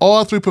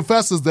 all three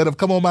professors that have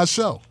come on my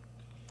show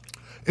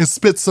and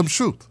spit some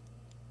truth.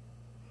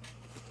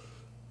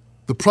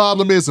 The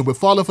problem is, and we're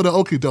falling for the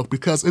okie doke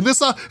because, and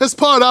this it's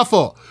part of our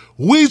fault.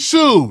 We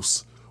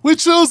choose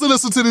to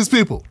listen to these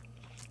people.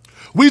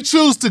 We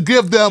choose to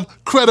give them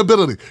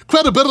credibility.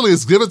 Credibility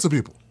is given to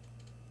people.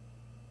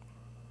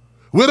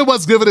 We're the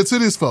ones giving it to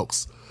these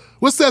folks.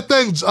 What's that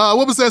thing?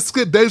 What was that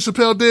skit Dave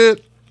Chappelle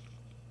did?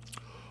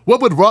 What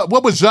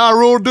would Ja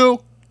Rule do?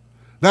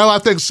 Now I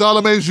think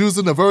Charlamagne's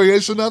using a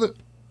variation of it.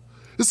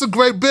 It's a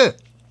great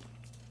bit.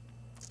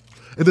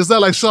 And it's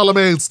not like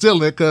Charlamagne's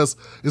stealing it because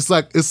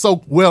it's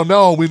so well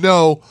known. We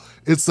know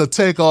it's a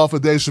takeoff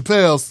of Dave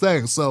Chappelle's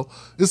thing. So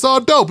it's all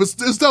dope.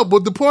 It's dope.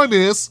 But the point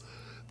is,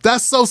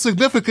 that's so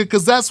significant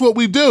because that's what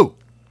we do.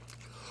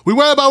 We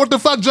worry about what the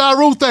fuck Ja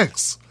Rule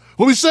thinks.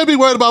 Well, we should be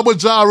worried about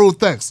what Ja Rule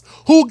thinks.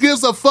 Who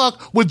gives a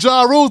fuck what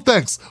Ja Rule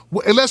thinks?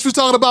 Unless we're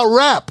talking about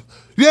rap.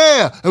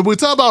 Yeah, and we're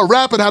talking about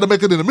rap and how to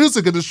make it in the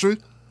music industry.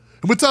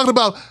 And we're talking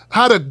about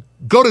how to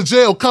go to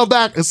jail, come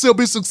back, and still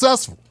be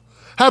successful.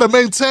 How to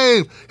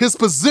maintain his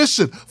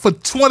position for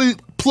 20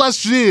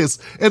 plus years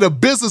in a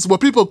business where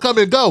people come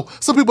and go.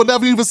 Some people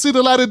never even see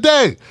the light of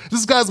day.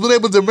 This guy's been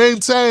able to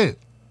maintain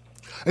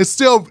and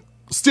still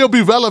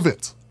be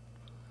relevant.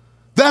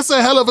 That's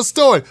a hell of a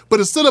story. But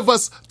instead of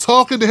us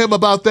talking to him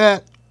about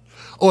that,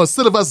 or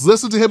instead of us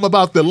listening to him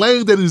about the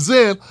lane that he's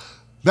in,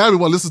 now we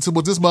want to listen to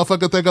what this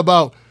motherfucker think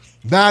about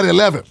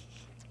 9/11,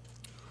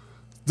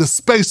 the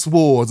space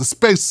war, the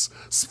space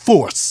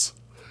force,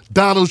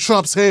 Donald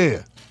Trump's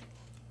hair,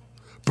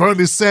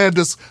 Bernie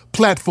Sanders'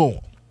 platform.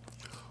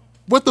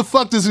 What the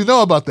fuck does he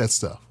know about that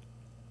stuff?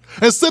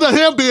 Instead of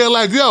him being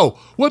like, yo,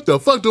 what the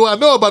fuck do I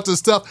know about this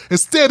stuff?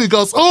 Instead he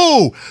goes,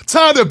 oh,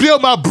 time to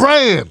build my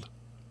brand.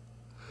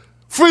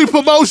 Free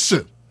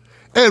promotion.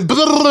 And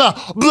blah,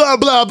 blah,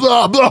 blah,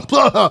 blah, blah,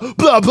 blah,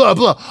 blah, blah,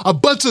 blah. A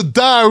bunch of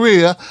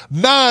diarrhea,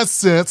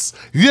 nonsense,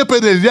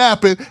 yipping and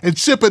yapping and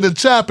chipping and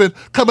chapping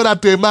coming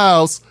out their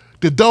mouths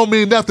that don't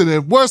mean nothing.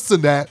 And worse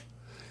than that,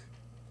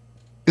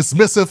 it's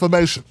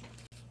misinformation.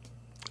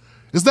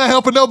 It's not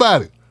helping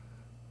nobody.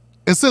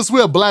 And since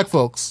we're black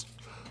folks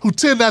who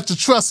tend not to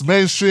trust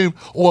mainstream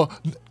or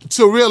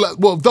to realize,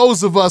 well,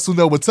 those of us who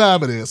know what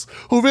time it is,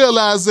 who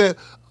realize that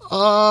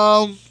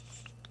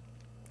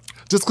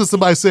just because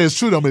somebody says it's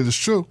true don't mean it's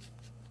true.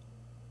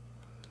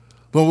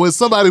 But when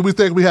somebody we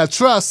think we have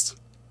trust,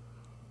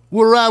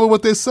 we'll ride with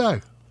what they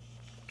say.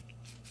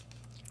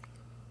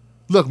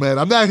 Look, man,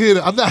 I'm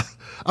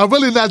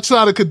really not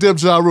trying to condemn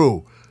Ja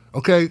Rule,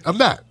 okay? I'm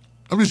not.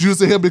 I'm just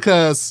using him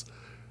because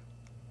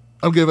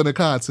I'm giving the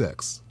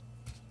context.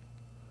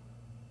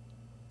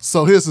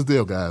 So here's the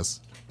deal,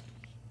 guys.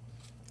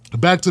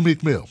 Back to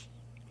Meek Mill.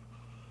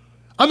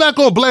 I'm not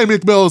going to blame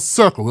Meek Mill's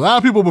circle. A lot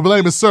of people will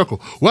blame his circle.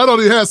 Why don't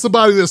he have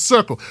somebody in his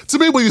circle? To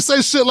me, when you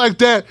say shit like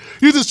that,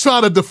 you're just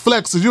trying to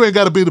deflect so you ain't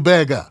got to be the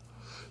bad guy.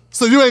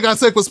 So you ain't got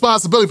to take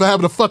responsibility for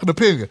having a fucking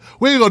opinion.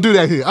 We ain't going to do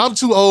that here. I'm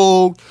too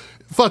old.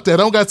 Fuck that. I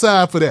don't got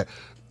time for that.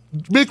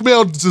 Meek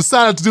Mill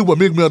decided to do what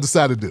Meek Mill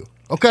decided to do.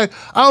 Okay?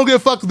 I don't give a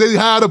fuck if they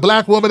hired a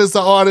black woman as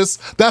the artist.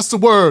 That's the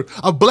word.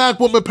 A black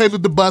woman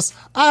painted the bus.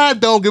 I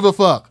don't give a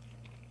fuck.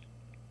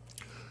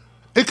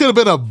 It could have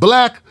been a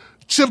black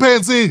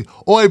chimpanzee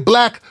or a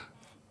black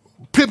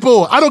pit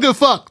bull. I don't give a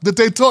fuck that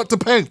they taught to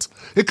paint.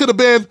 It could have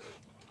been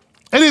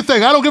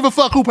anything. I don't give a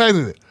fuck who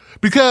painted it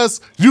because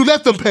you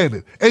let them paint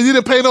it and you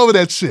didn't paint over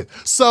that shit.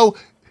 So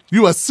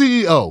you a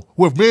CEO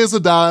with millions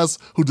of dollars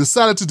who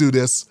decided to do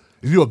this,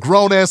 and you're a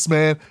grown-ass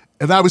man,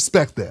 and I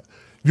respect that.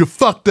 You're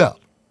fucked up.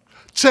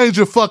 Change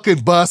your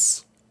fucking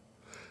bus.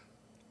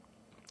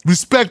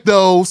 Respect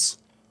those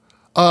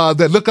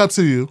that look up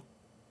to you.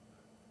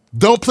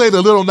 Don't play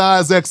the Lil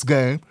Nas X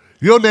game.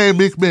 Your name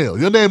Meek Mill.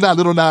 Your name not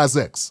Lil Nas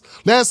X.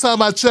 Last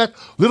time I checked,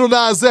 Lil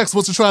Nas X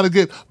wasn't trying to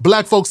get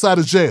black folks out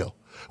of jail.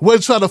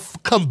 Wasn't trying to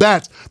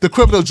combat the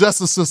criminal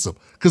justice system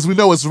because we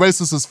know it's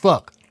racist as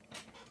fuck.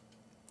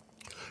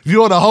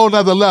 You're on a whole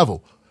nother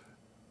level.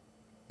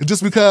 And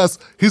just because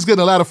he's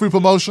getting a lot of free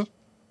promotion,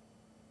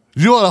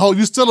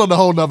 you're still on a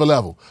whole nother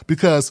level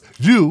because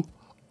you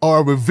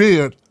are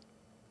revered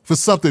for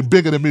something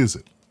bigger than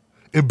music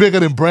and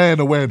bigger than brand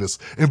awareness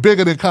and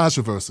bigger than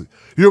controversy.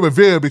 You're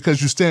revered because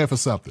you stand for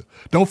something.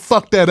 Don't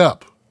fuck that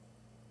up.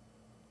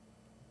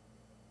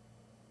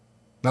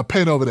 Now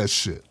paint over that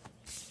shit.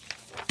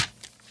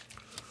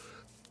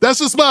 That's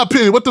just my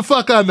opinion. What the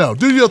fuck I know?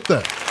 Do your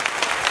thing.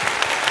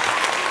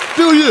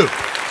 Do you.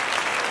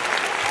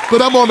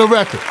 But I'm on the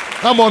record.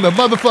 I'm on the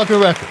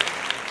motherfucking record.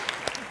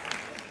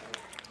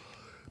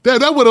 Damn,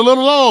 that went a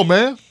little long,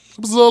 man. It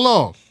was a little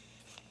long.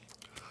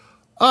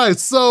 All right,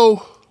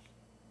 so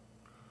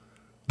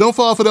don't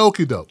fall for the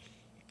okie doke.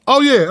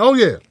 Oh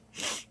yeah.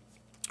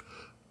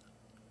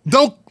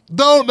 Don't,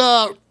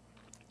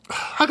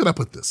 how can I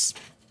put this?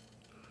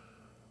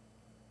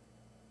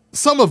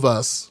 Some of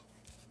us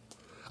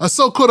are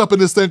so caught up in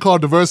this thing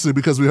called diversity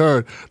because we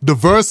heard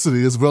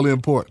diversity is really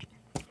important.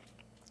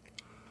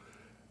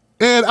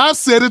 And I've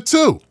said it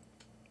too.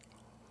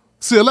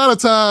 See, a lot of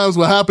times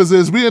what happens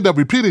is we end up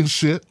repeating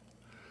shit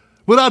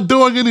without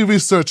doing any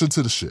research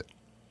into the shit.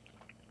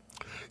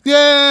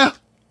 Yeah,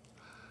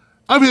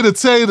 I'm here to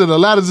tell you that a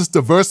lot of this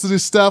diversity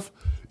stuff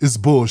is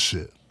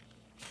bullshit.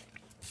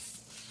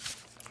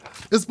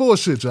 It's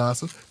bullshit,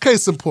 Johnson.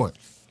 Case in point.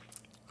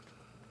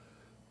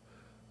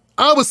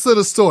 I was sent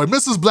a story.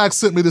 Mrs. Black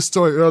sent me this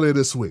story earlier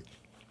this week.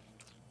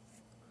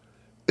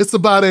 It's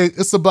about a,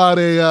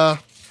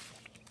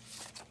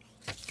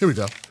 here we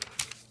go.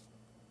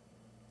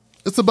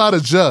 It's about a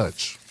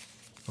judge,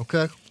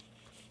 okay?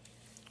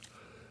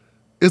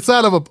 It's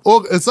out of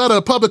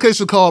a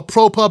publication called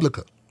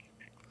ProPublica.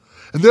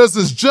 And there's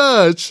this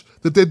judge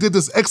that they did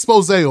this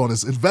expose on,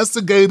 this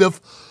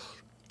investigative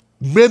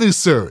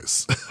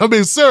miniseries. I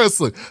mean,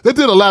 seriously, they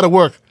did a lot of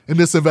work in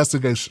this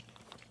investigation.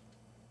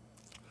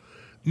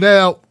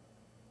 Now,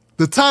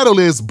 the title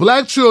is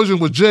Black Children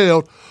Were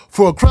Jailed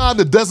for a Crime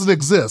That Doesn't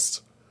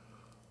Exist.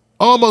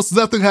 Almost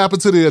nothing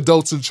happened to the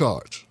adults in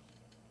charge.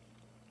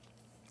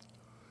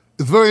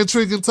 It's a very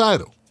intriguing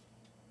title.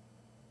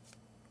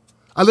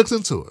 I looked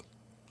into it.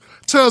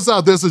 Turns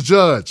out there's a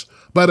judge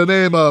by the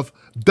name of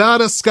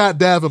Donna Scott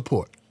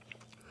Davenport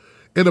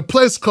in a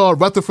place called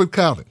Rutherford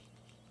County.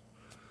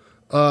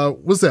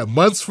 What's that?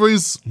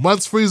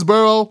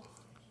 Munfreesboro,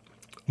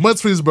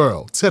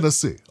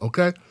 Tennessee,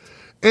 okay?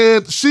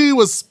 And she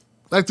was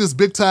like this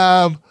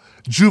big-time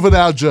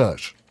juvenile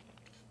judge.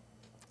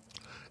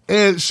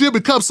 And she had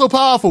become so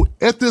powerful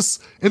in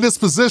this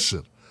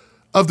position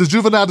of the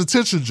juvenile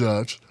detention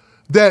judge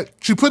that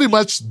she pretty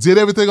much did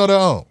everything on her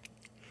own.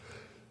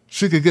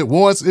 She could get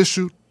warrants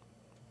issued.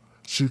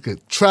 She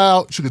could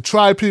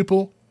try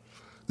people.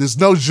 There's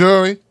no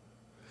jury.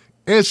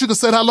 And she could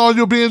say how long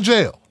you'll be in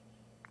jail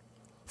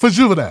for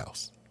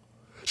juveniles.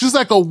 She's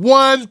like a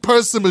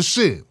one-person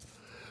machine,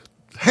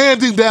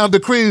 handing down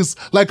decrees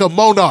like a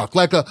monarch,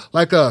 like a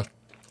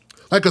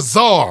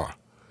czar,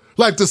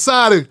 like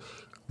deciding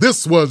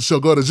this one shall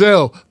go to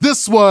jail,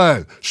 this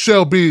one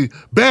shall be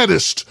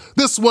banished,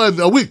 this one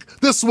a week,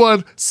 this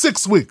one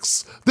 6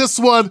 weeks, this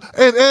one,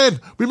 and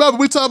remember,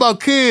 we talk about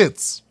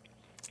kids.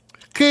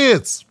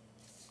 Kids.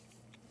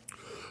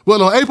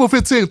 Well, on April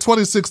 15,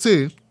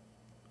 2016,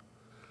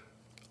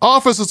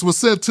 officers were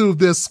sent to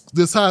this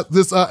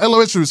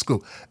elementary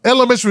school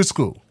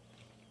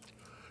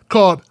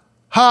called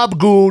Hob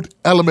Gould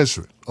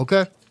Elementary,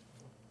 okay?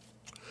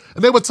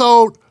 And they were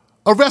told,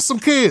 arrest some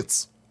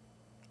kids.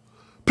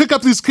 Pick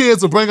up these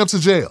kids and bring them to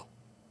jail.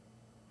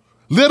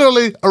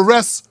 Literally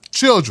arrest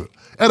children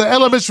at an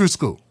elementary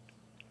school.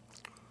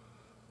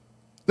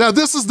 Now,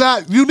 this is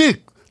not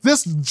unique.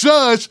 This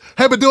judge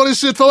had been doing this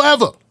shit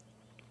forever.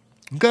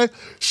 Okay?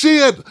 She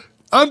had,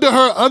 under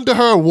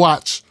her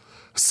watch,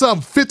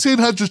 some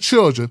 1,500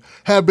 children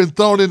have been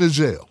thrown into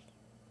jail.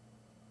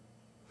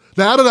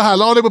 Now, I don't know how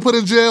long they were put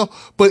in jail,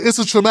 but it's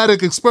a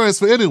traumatic experience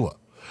for anyone,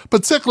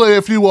 particularly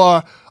if you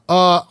are,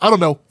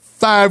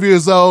 5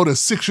 years old or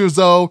 6 years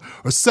old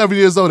or 7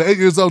 years old or 8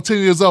 years old, 10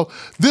 years old.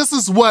 This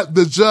is what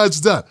the judge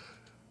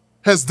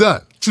has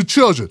done to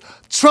children.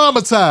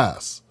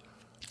 Traumatize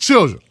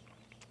children.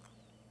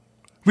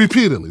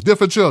 Repeatedly,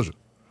 different children.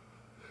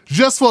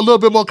 Just for a little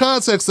bit more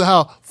context of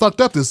how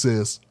fucked up this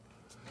is.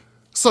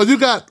 So you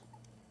got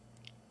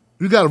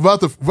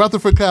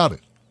Rutherford County,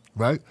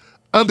 right?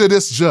 Under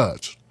this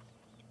judge.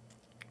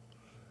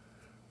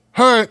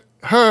 Her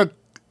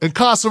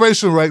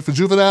incarceration rate for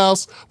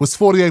juveniles was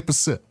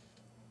 48%.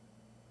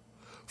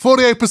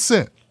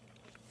 48%.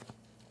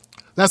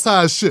 That's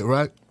high as shit,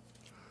 right?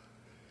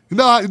 You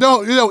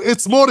know,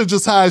 it's more than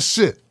just high as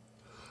shit.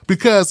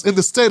 Because in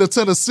the state of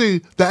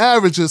Tennessee, the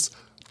average is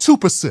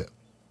 2%.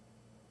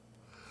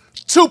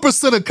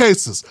 2% of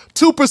cases,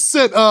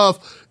 2%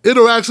 of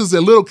interactions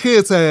that little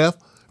kids have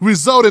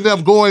result in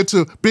them going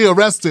to be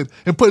arrested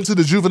and put into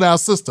the juvenile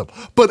system.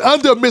 But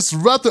under Miss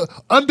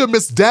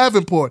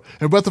Davenport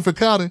in Rutherford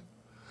County,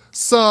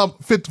 some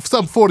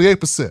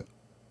 48%.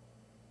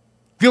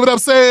 Get what I'm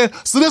saying?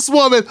 So this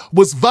woman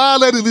was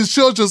violating these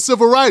children's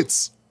civil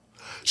rights,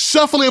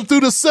 shuffling them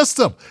through the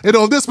system. And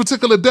on this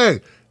particular day,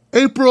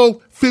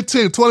 April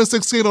 15,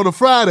 2016, on a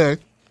Friday,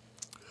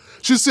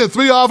 she sent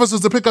 3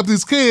 officers to pick up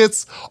these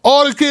kids.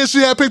 All the kids she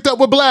had picked up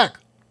were black.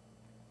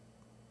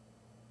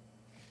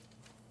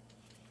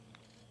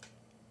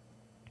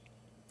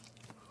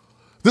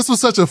 This was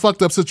such a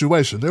fucked up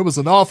situation. There was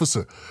an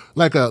officer,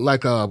 like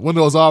one of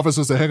those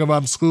officers that hang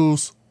around the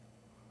schools.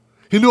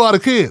 He knew all the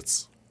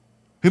kids.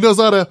 He knows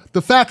all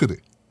the faculty.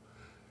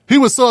 He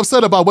was so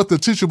upset about what the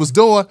teacher was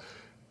doing,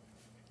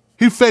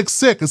 he faked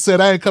sick and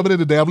said, I ain't coming in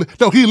today.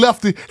 No, he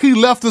left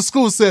the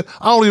school and said,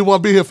 I don't even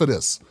want to be here for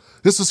this.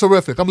 This is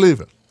horrific. I'm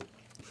leaving.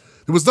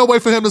 There was no way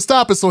for him to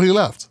stop it, so he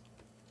left.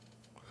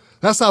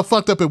 That's how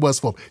fucked up it was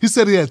for him. He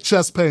said he had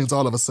chest pains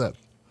all of a sudden.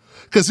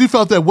 Because he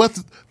felt that what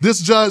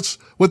this judge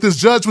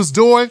was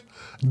doing,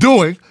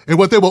 and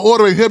what they were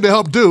ordering him to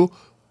help do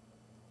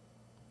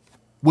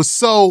was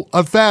so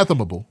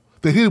unfathomable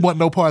that he didn't want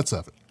no parts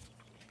of it.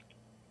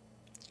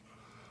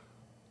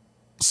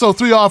 So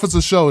 3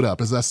 officers showed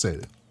up, as I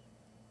stated.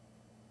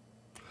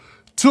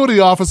 2 of the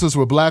officers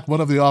were black, 1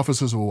 of the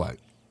officers were white.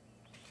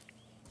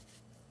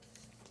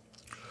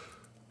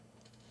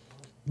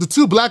 The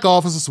 2 black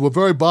officers were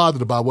very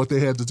bothered about what they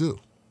had to do.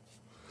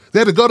 They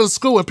had to go to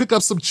school and pick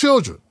up some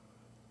children.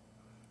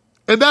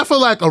 And not for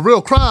like a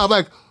real crime.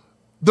 Like,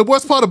 the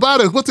worst part about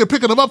it is what they're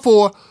picking them up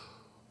for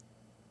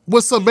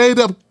was some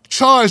made-up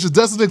charge that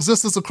doesn't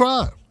exist as a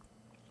crime.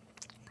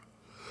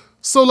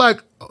 So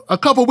like a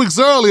couple weeks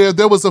earlier,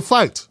 there was a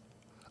fight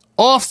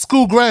off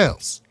school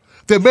grounds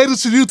that made it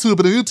to YouTube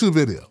in a YouTube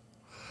video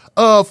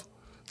of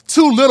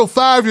 2 little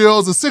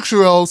 5-year-olds and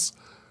 6-year-olds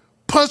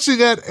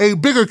punching at a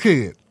bigger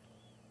kid.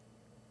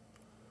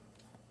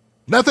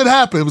 Nothing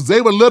happened.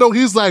 They were little.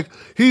 He's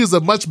a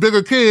much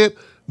bigger kid.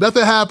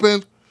 Nothing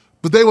happened,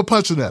 but they were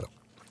punching at him.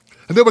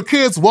 And there were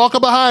kids walking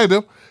behind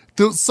him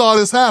that saw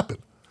this happen.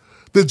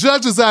 The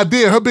judge's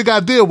idea, her big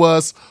idea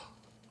was,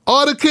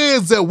 all the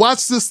kids that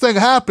watched this thing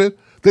happen,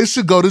 they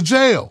should go to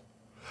jail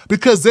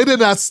because they did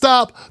not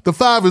stop the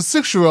 5 and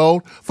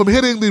 6-year-old from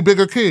hitting the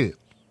bigger kid.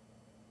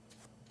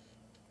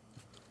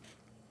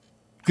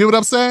 Get what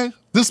I'm saying?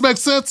 This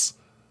makes sense?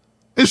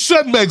 It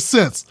shouldn't make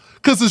sense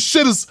because this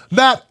shit is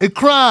not a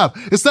crime.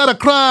 It's not a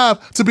crime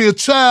to be a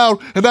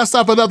child and not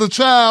stop another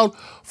child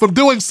from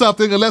doing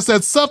something unless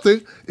that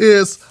something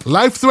is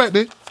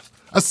life-threatening,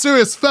 a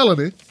serious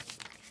felony,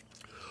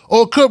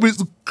 or could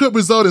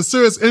result in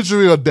serious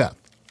injury or death.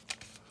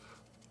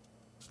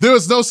 There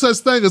is no such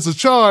thing as a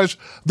charge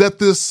that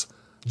this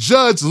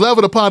judge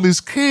leveled upon these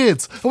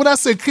kids. And when I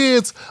say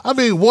kids, I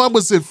mean 1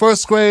 was in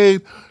 1st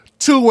grade,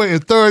 2 were in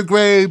 3rd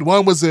grade,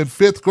 1 was in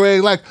 5th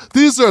grade. Like,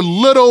 these are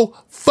little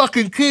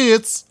fucking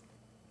kids.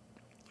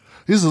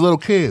 These are little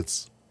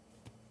kids.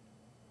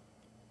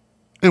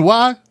 And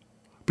why?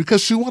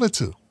 Because she wanted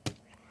to.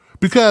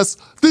 Because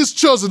these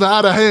children are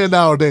out of hand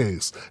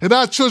nowadays. And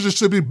our children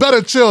should be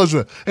better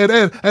children. And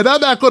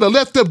I'm not going to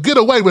let them get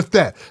away with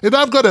that. And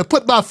I'm going to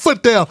put my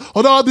foot down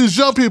on all these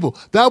young people.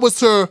 That was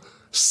her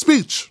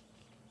speech.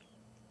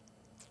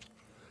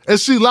 And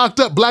she locked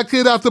up black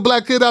kid after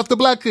black kid after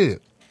black kid.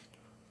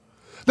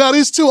 Now,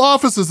 these 2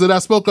 officers that I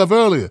spoke of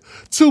earlier,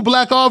 2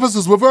 black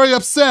officers were very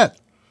upset.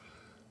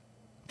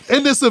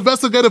 In this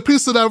investigative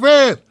piece that I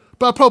read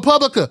by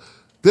ProPublica,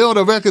 They're on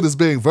the record as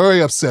being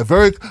very upset,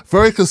 very,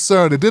 very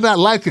concerned. They did not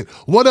like it.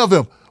 One of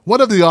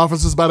the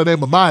officers by the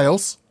name of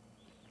Miles,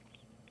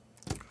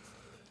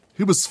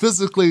 he was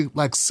physically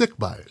like sick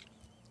by it.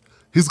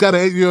 He's got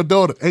an 8-year-old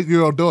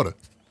daughter.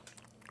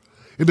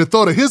 And the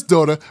thought of his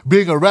daughter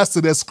being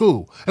arrested at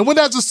school. And we're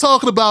not just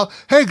talking about,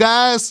 hey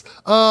guys,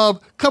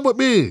 come with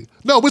me.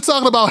 No, we're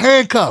talking about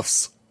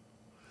handcuffs.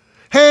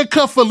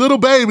 Handcuffs for little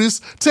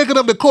babies, taking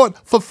them to court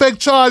for fake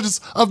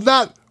charges of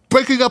not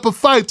breaking up a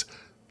fight.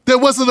 There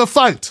wasn't a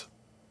fight.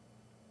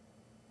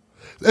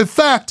 In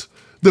fact,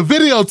 the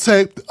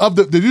videotape of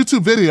the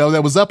YouTube video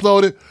that was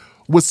uploaded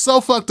was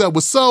so fucked up,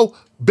 was so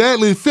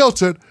badly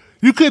filtered,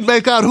 you couldn't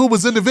make out who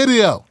was in the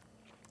video.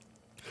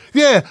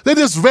 Yeah, they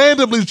just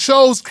randomly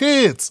chose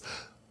kids.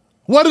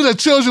 One of the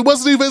children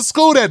wasn't even in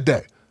school that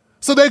day,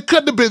 so they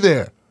couldn't have been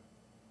there.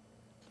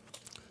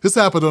 This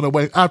happened on the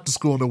way after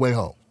school on the way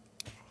home.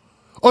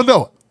 Oh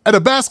no, at a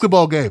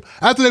basketball game.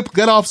 After they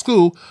got off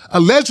school,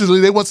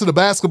 allegedly they went to the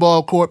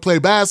basketball court,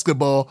 played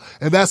basketball,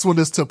 and that's when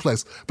this took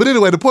place. But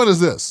anyway, the point is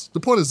this.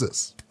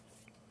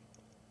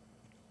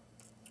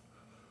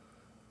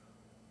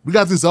 We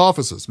got these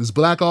officers, these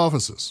black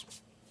officers,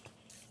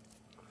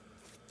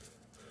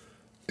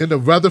 in the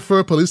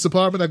Rutherford Police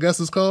Department, I guess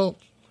it's called.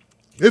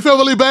 They felt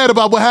really bad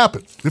about what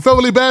happened. They felt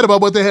really bad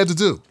about what they had to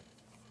do.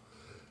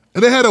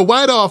 And they had a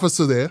white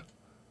officer there.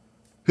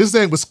 His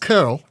name was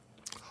Carroll.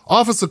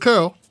 Officer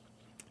Carroll.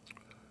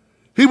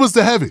 He was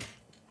the heavy.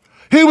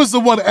 He was the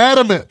one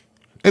adamant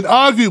and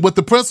argued with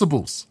the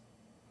principals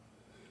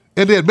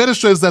and the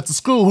administrators at the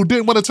school who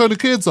didn't want to turn the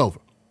kids over.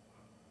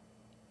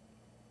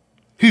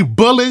 He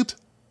bullied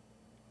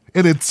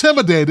and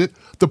intimidated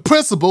the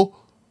principal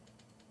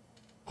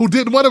who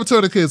didn't want to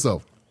turn the kids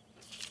over.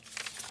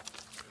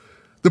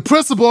 The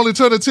principal only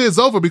turned the kids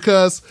over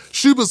because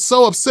she was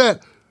so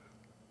upset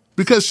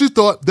because she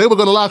thought they were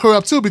going to lock her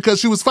up too because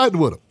she was fighting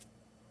with them.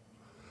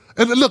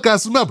 And look,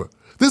 guys, remember,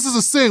 this is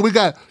a scene. We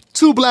got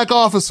 2 black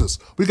officers.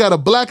 We got a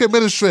black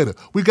administrator.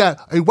 We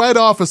got a white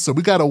officer.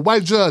 We got a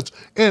white judge.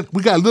 And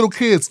we got little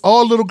kids,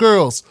 all little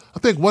girls. I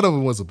think one of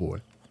them was a boy.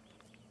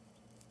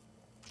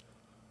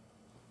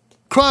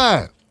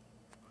 Crying.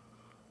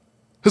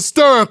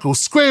 Hysterical,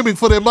 screaming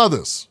for their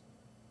mothers.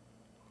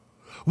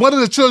 One of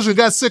the children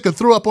got sick and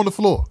threw up on the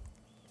floor.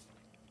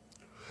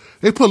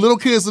 They put little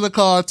kids in the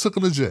car, took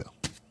them to jail.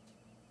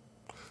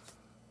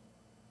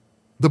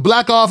 The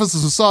black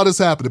officers who saw this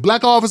happen, the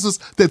black officers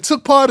that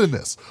took part in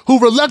this, who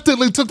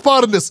reluctantly took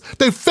part in this,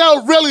 they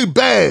felt really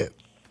bad.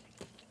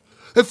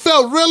 They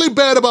felt really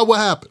bad about what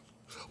happened,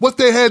 what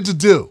they had to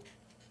do.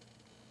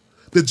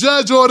 The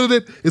judge ordered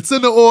it. It's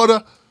in the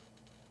order.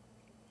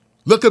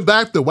 Looking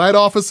back, the white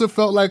officer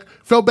felt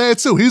bad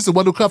too. He's the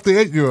one who cuffed the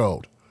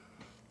 8-year-old.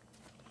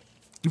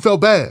 He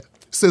felt bad.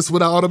 He says,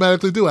 what I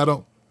automatically do. I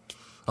don't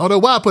know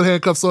why I put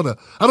handcuffs on her.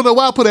 I don't know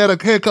why I put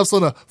handcuffs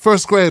on a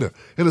first grader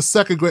and a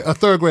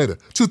third grader,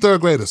 2 third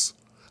graders.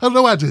 I don't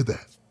know why I did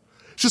that.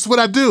 It's just what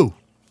I do.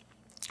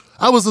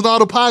 I was an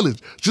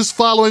autopilot, just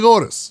following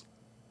orders.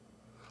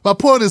 My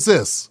point is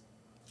this,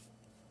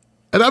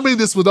 and I mean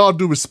this with all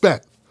due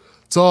respect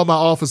to all my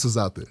officers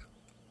out there.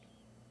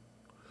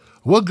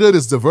 What good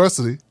is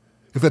diversity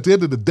if at the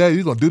end of the day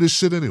you're going to do this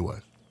shit anyway?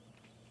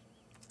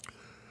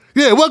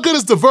 Yeah, what good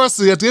is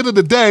diversity? At the end of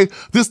the day,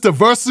 this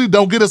diversity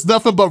don't get us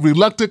nothing but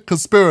reluctant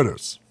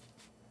conspirators.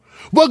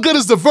 What good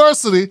is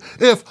diversity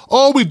if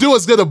all we do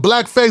is get a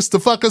black face to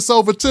fuck us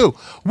over too?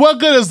 What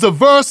good is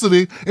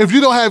diversity if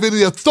you don't have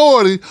any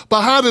authority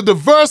behind the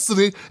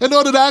diversity in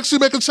order to actually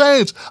make a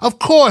change? Of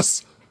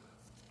course,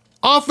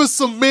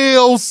 Officer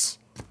Mills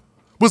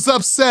was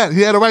upset.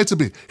 He had a right to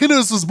be. He knew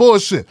this was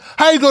bullshit.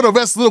 How you going to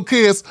arrest little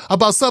kids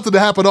about something that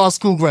happened on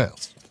school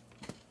grounds?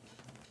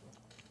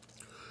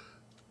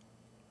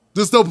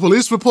 There's no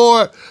police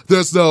report.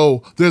 There's no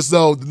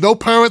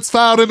parents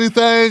filed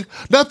anything.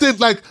 Nothing,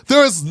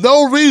 there is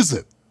no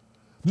reason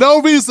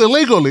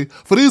legally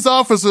for these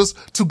officers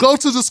to go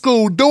to the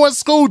school during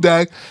school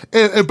day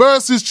and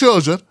embarrass these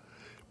children,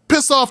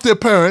 piss off their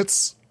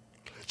parents,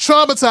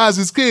 traumatize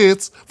these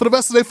kids for the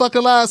rest of their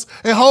fucking lives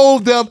and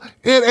hold them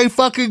in a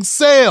fucking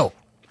cell.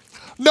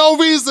 No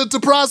reason to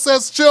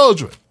process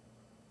children.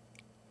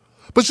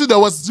 But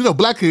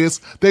black kids,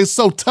 they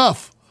so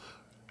tough.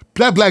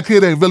 That black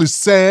kid ain't really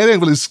sad,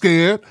 ain't really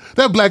scared.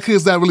 That black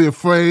kid's not really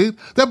afraid.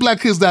 That black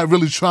kid's not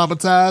really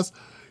traumatized.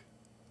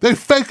 They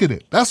faking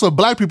it. That's what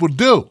black people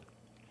do.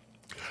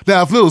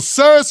 Now, if little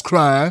Sir's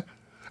crying,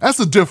 that's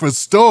a different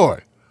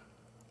story.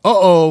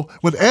 Uh-oh,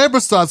 when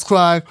Amber starts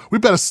crying, we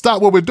better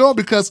stop what we're doing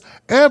because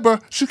Amber,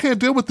 she can't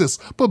deal with this.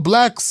 But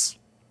blacks,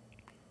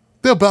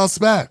 they'll bounce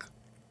back.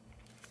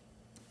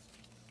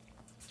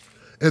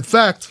 In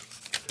fact,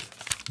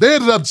 they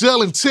ended up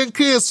jailing 10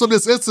 kids from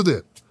this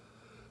incident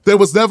that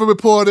was never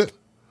reported,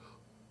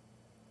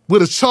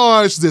 with a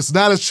charge that's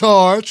not a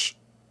charge.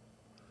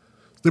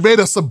 They made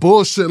up some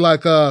bullshit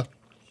like,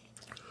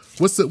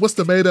 what's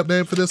the made up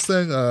name for this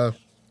thing?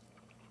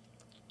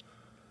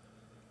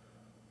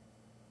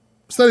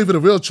 It's not even a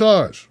real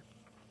charge.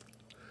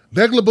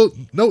 negligible.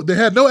 No, they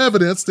had no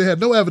evidence. They had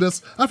no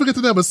evidence. I forget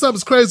the number.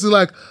 Something's crazy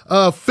like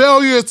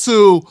failure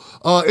to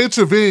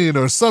intervene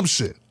or some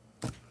shit.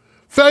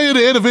 Failure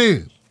to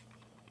intervene.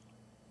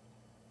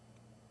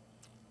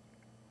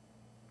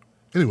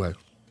 Anyway,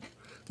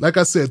 like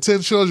I said,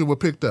 10 children were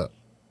picked up.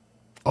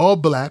 All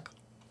black.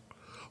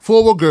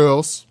 4 were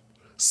girls.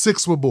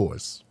 6 were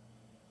boys.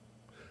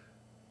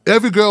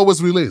 Every girl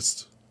was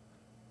released.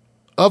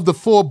 Of the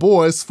 4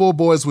 boys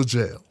were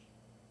jailed.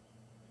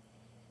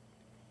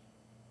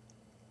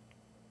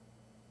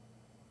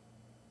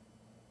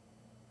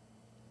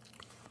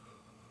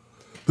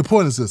 The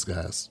point is this,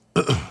 guys.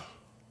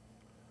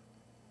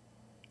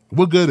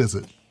 What good is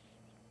it?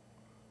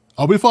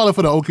 Are we falling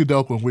for the okie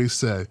doke when we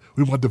say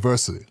we want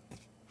diversity?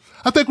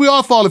 I think we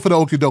are falling for the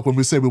okie doke when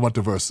we say we want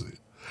diversity.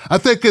 I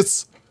think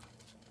it's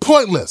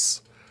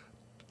pointless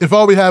if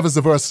all we have is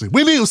diversity.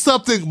 We need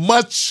something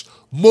much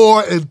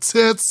more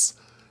intense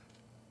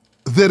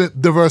than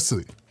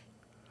diversity.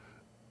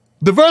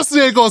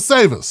 Diversity ain't gonna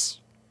save us.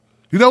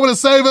 You know what'll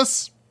save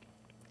us?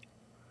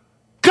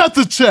 Cut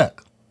the check.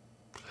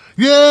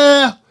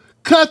 Yeah,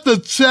 cut the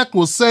check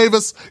will save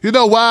us. You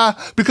know why?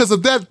 Because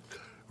of that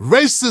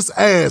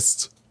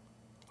racist-ass,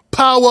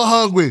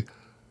 power-hungry,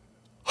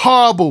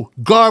 horrible,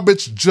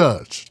 garbage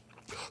judge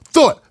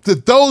thought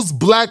that those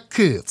black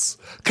kids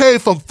came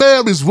from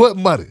families with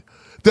money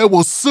that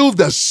will sue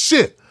the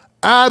shit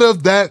out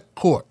of that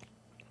court.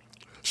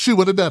 She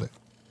would have done it.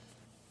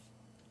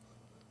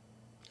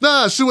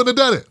 Nah, she wouldn't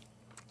have done it.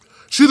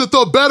 She'd have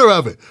thought better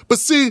of it. But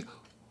see,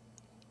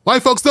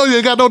 white folks know you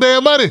ain't got no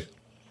damn money.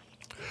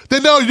 They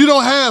know you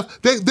don't have,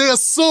 they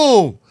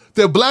assume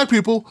that black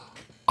people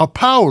are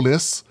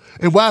powerless.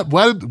 And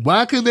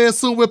why can they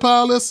assume we're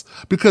powerless?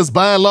 Because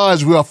by and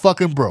large, we are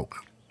fucking broke.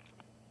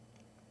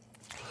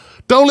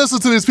 Don't listen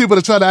to these people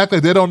that try to act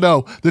like they don't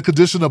know the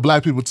condition of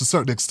black people to a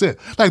certain extent.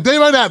 Like, they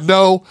might not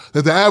know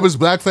that the average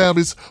black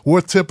family's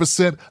worth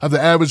 10% of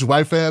the average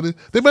white family.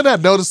 They might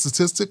not know the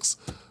statistics,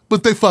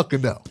 but they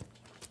fucking know.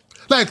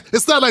 Like,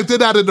 it's not like they're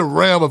not in the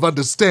realm of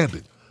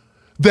understanding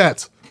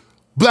that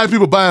black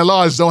people, by and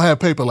large, don't have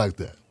paper like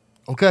that,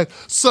 okay?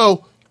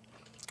 So,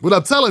 what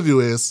I'm telling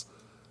you is,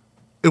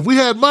 if we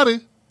had money,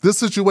 this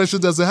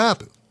situation doesn't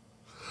happen.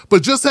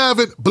 But just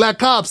having black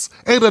cops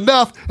ain't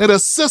enough in a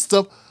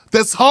system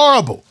that's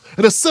horrible.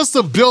 In a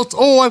system built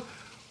on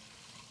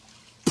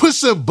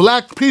pushing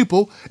black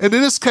people, and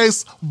in this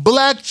case,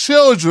 black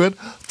children,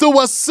 through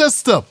a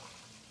system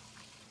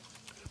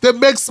that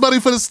makes money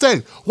for the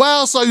state. Why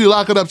else are you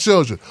locking up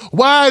children?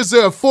 Why is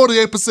there a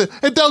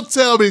 48%? And don't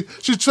tell me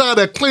she's trying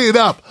to clean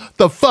up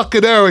the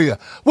fucking area.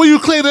 Will you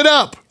clean it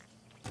up?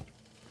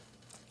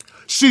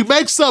 She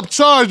makes up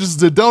charges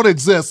that don't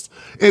exist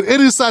in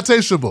any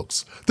citation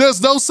books.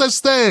 There's no such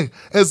thing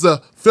as a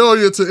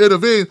failure to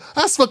intervene.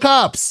 That's for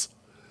cops.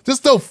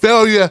 There's no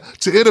failure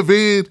to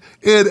intervene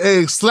in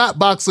a slap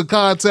boxing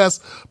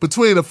contest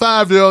between a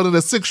 5-year-old and a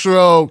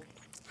 6-year-old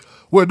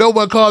where no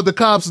one called the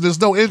cops and there's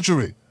no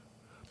injury.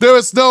 There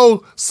is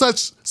no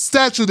such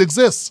statute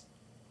exists.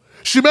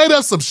 She made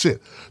up some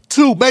shit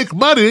to make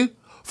money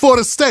for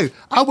the state.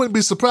 I wouldn't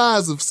be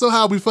surprised if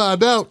somehow we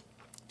find out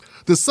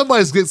that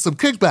somebody's getting some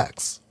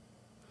kickbacks.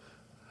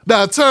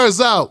 Now, it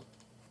turns out,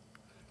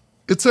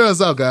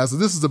 guys,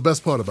 and this is the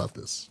best part about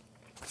this.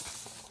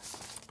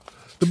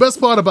 The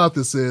best part about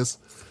this is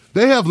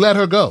they have let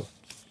her go.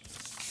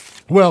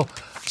 Well,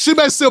 she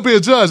may still be a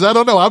judge. I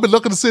don't know. I've been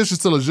looking to see if she's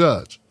still a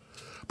judge.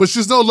 But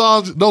she's no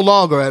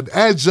longer an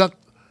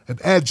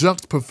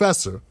adjunct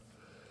professor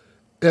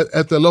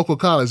at the local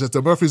college, at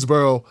the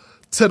Murfreesboro,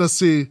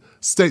 Tennessee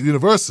State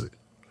University.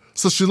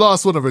 So she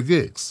lost one of her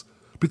gigs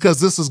because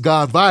this has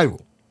gone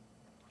viral.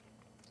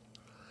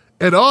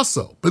 And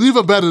also, but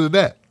even better than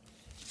that,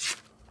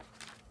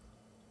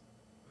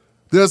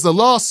 there's a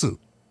lawsuit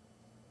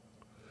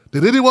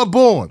that anyone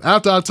born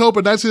after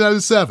October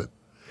 1997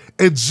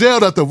 and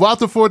jailed at the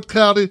Rutherford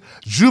County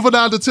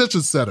Juvenile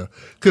Detention Center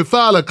can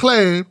file a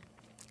claim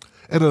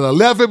and an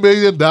 $11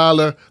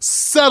 million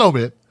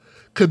settlement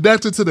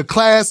connected to the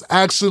class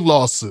action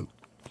lawsuit.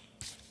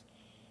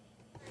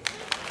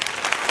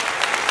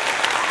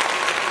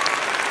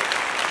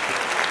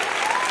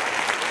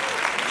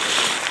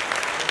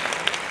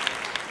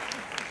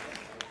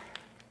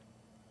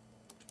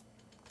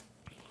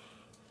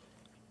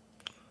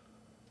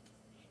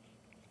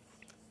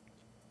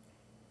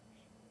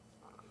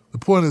 The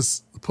point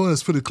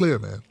is pretty clear,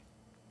 man.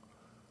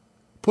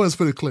 The point is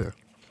pretty clear.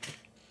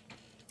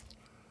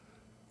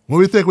 When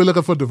we think we're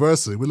looking for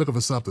diversity, we're looking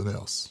for something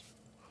else.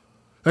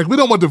 Like, we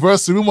don't want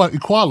diversity, we want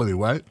equality,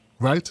 right?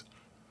 Right?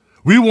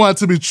 We want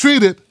to be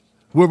treated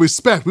with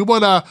respect. We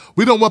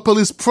don't want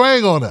police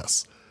preying on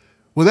us.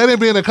 Well, that ain't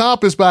being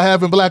accomplished by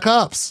having black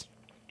cops.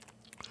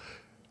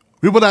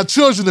 We want our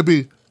children to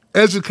be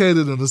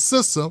educated in a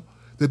system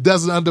that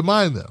doesn't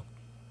undermine them.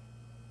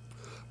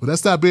 But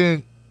that's not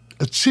being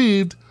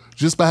achieved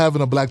just by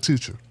having a black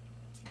teacher.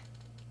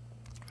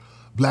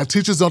 Black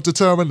teachers don't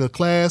determine the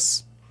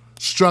class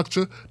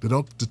structure. They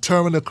don't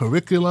determine the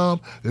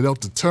curriculum. They don't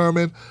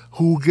determine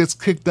who gets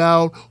kicked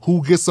out,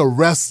 who gets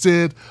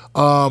arrested.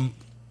 None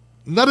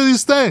of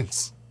these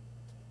things.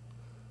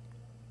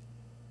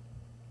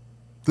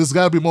 There's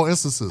got to be more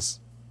instances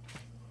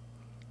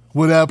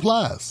where that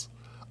applies.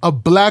 A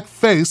black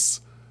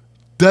face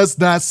does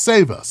not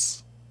save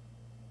us.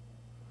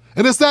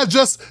 And it's not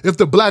just if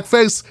the black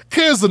face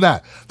cares or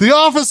not. The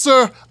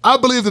officer, I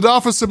believe that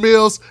Officer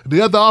Mills and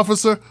the other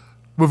officer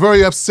were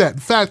very upset. In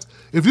fact,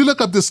 if you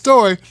look up this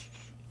story,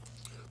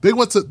 they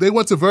went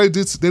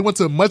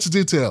to much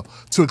detail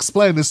to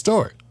explain this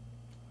story.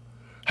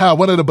 How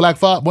one of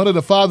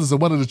the fathers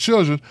of one of the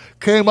children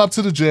came up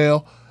to the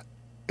jail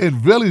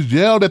and really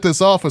yelled at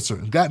this officer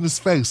and got in his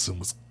face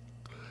and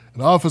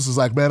the officer's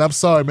like, man, I'm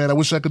sorry, man. I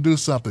wish I could do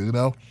something, you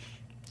know.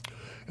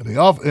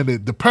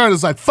 And the parent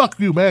is like, fuck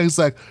you, man. He's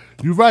like,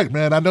 you're right,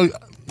 man. I know,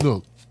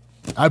 look,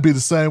 I'd be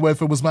the same way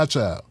if it was my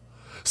child.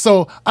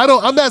 So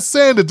I'm not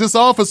saying that these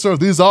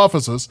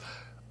officers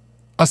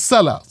are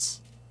sellouts.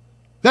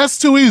 That's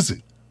too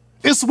easy.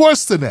 It's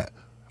worse than that,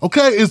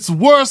 okay? It's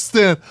worse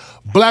than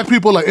black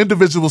people are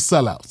individual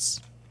sellouts.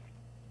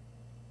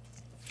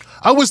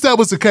 I wish that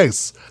was the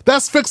case.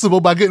 That's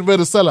fixable by getting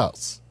rid of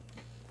sellouts.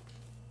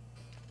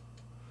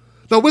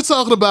 Now, we're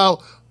talking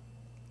about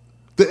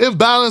the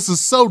imbalance is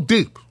so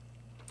deep.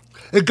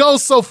 It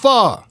goes so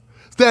far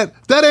that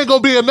ain't gonna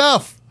be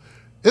enough.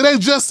 It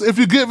ain't just if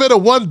you get rid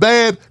of one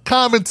bad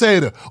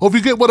commentator or if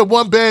you get rid of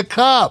one bad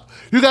cop.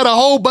 You got a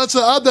whole bunch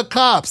of other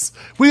cops.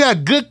 We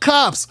got good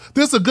cops.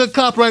 There's a good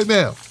cop right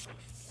now.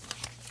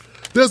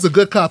 There's a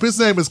good cop. His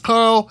name is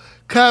Carl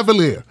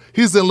Cavalier.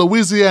 He's in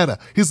Louisiana.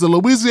 He's a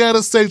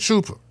Louisiana state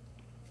trooper.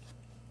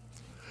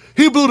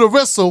 He blew the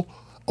whistle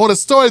on a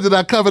story that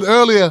I covered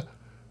earlier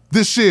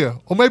this year,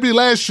 or maybe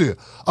last year,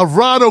 of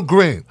Ronald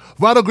Green.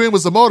 Ronald Green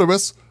was a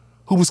motorist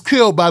who was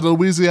killed by the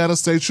Louisiana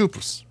state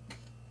troopers.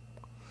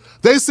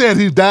 They said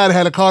he died,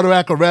 had a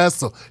cardiac arrest,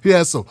 so he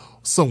had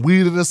some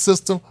weed in his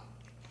system.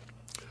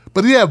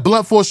 But he had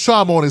blunt force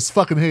trauma on his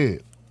fucking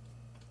head.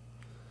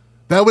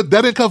 That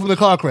didn't come from the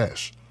car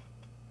crash.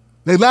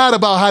 They lied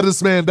about how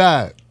this man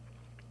died.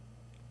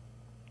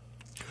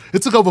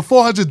 It took over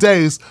 400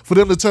 days for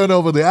them to turn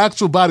over the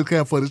actual body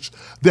cam footage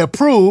that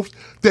proved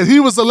that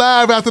he was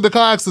alive after the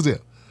car accident.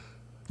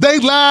 They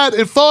lied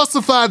and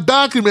falsified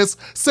documents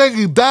saying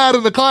he died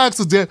in the car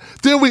accident.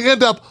 Then we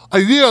end up a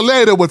year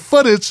later with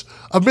footage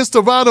of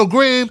Mr. Ronald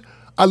Green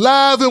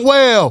alive and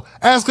well,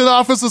 asking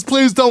officers,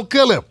 please don't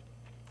kill him,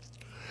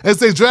 as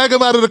they drag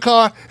him out of the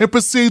car and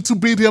proceed to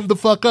beat him the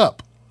fuck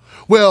up.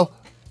 Well,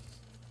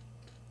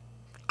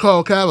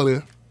 Carl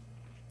Cavalier,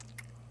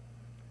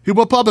 he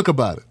went public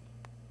about it.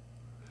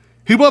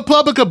 He went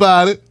public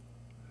about it,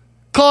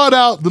 called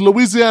out the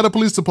Louisiana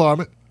Police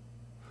Department,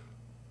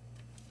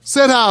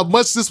 said how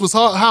much this was,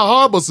 how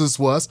horrible this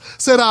was,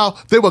 said how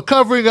they were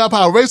covering up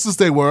how racist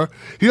they were.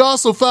 He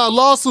also filed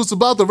lawsuits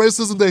about the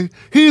racism that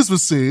he's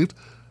received,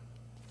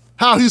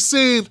 how he's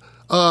seen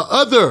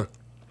other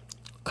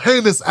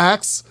heinous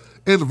acts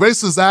and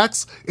racist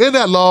acts in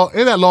that law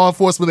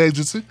enforcement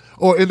agency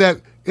or in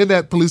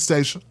that police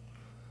station.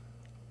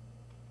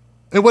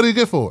 And what did he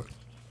get for it?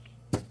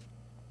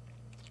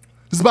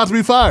 He's about to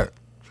be fired.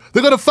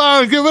 They're going to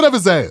fire and get rid of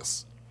his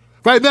ass.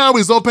 Right now,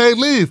 he's on paid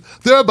leave.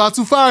 They're about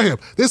to fire him.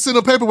 They sent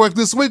him paperwork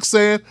this week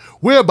saying,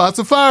 we're about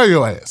to fire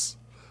your ass.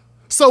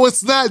 So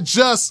it's not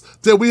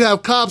just that we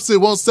have cops that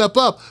won't step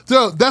up.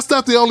 That's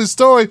not the only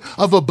story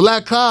of a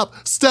black cop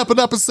stepping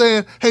up and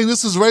saying, hey,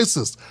 this is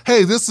racist.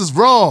 Hey, this is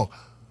wrong.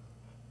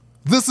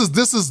 This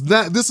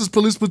is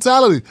police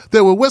brutality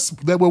that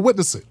we're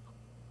witnessing.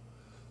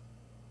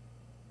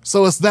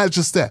 So it's not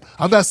just that.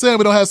 I'm not saying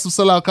we don't have some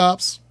sellout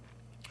cops.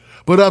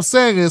 But what I'm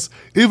saying is,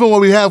 even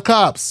when we have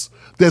cops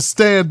that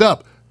stand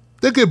up,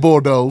 they get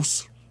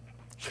bulldozed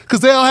because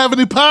they don't have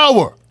any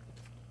power.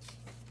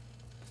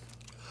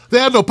 They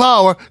have no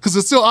power because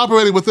they're still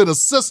operating within a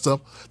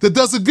system that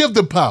doesn't give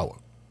them power.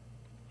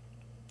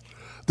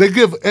 And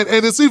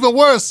it's even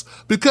worse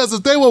because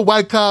if they were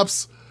white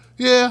cops,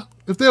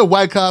 if they're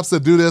white cops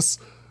that do this,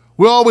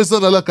 we're always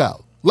on the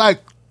lookout.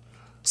 Like,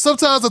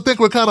 sometimes I think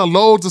we're kind of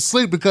lulled to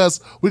sleep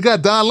because we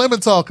got Don Lemon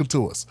talking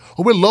to us.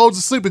 Or we're lulled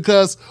to sleep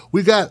because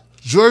we got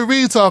Joy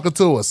Reid talking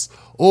to us.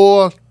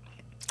 Or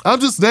I'm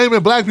just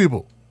naming black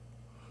people.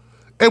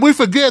 And we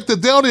forget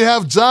that they only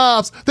have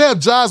jobs. They have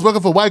jobs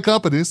working for white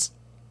companies.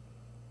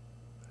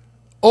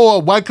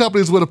 Or white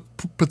companies with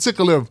a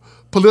particular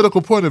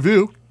political point of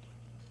view.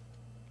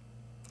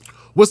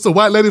 What's the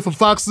white lady from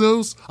Fox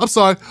News? I'm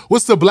sorry,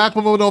 what's the black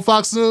woman on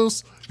Fox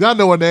News? Y'all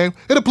know her name.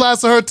 It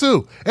applies to her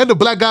too. And the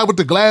black guy with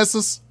the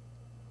glasses.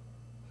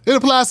 It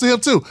applies to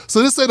him too.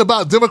 So this ain't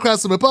about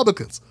Democrats and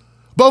Republicans.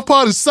 Both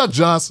parties suck,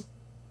 Johnson.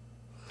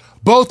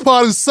 Both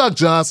parties suck,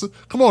 Johnson.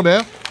 Come on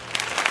now.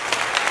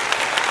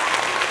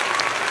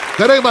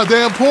 That ain't my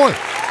damn point.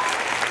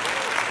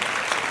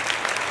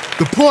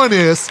 The point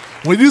is,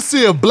 when you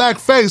see a black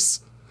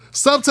face,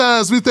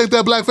 sometimes we think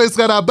that black face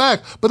got our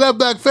back, but that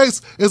black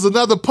face is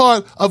another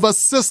part of a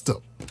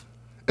system.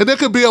 And there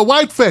could be a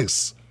white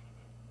face.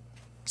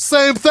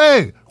 Same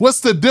thing. What's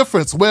the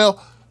difference?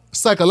 Well,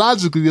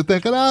 psychologically, you're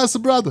thinking, it's a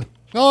brother.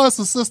 Oh, it's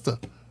a sister.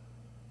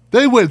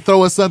 They wouldn't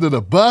throw us under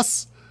the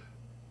bus,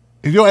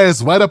 and your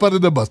ass right up under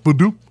the bus.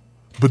 Badoop,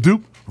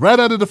 badoop, right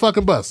under the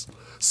fucking bus.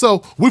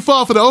 So we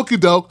fall for the okie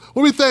doke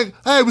when we think,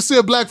 hey, we see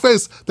a black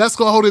face, that's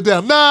going to hold it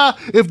down. Nah,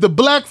 if the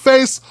black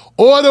face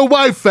or the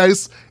white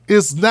face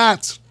is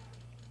not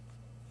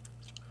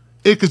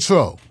in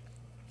control.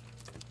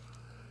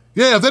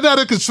 Yeah, if they're not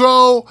in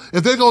control,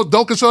 if they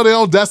don't control their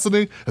own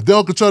destiny, if they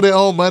don't control their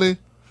own money,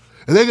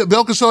 if they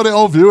don't control their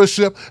own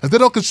viewership, if they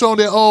don't control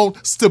their own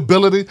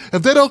stability,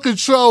 if they don't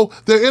control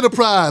their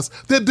enterprise,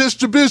 their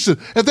distribution,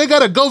 if they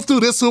got to go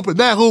through this hoop and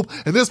that hoop,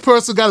 and this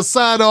person got to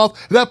sign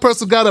off, and that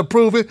person got to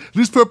approve it,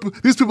 these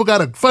people got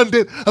to fund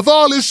it, if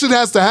all this shit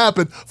has to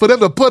happen for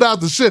them to put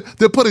out the shit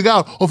they're putting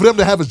out, or for them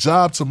to have a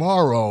job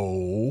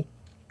tomorrow,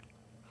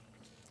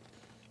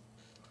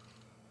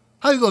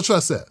 how you going to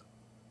trust that?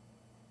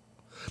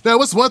 Now,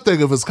 what's one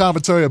thing if it's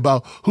commentary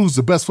about who's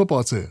the best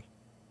football team?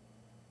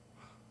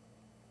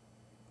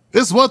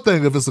 It's one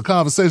thing if it's a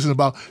conversation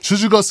about should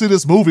you go see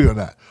this movie or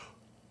not?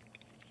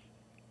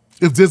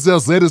 If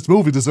Denzel's latest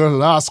movie deserves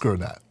an Oscar or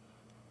not.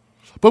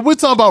 But we're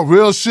talking about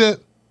real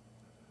shit.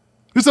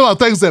 We're talking about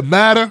things that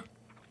matter.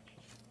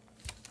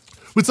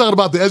 We're talking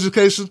about the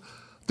education,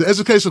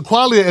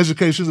 quality of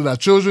education that our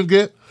children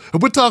get.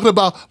 And we're talking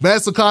about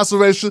mass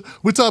incarceration.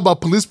 We're talking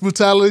about police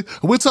brutality.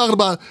 And we're talking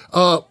about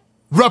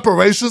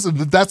reparations, and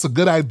that's a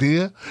good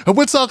idea. And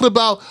we're talking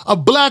about a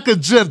black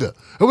agenda.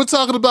 And we're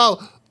talking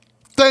about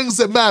things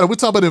that matter. We're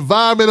talking about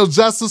environmental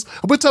justice.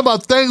 And we're talking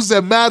about things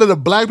that matter to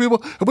black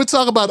people. And we're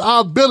talking about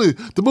our ability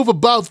to move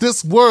about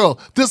this world,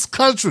 this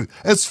country,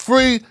 as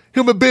free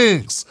human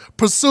beings,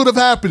 pursuit of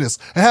happiness,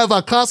 and have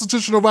our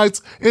constitutional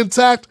rights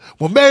intact.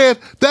 Well, man,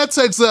 that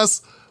takes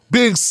us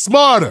being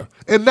smarter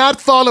and not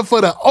falling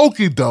for the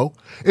okie doke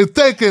and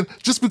thinking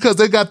just because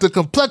they got the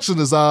complexion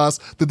as ours,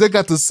 that they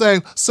got the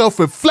same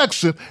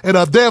self-reflection and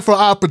are there for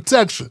our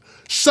protection.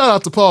 Shout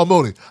out to Paul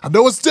Mooney. I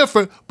know it's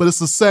different, but it's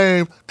the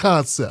same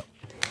concept.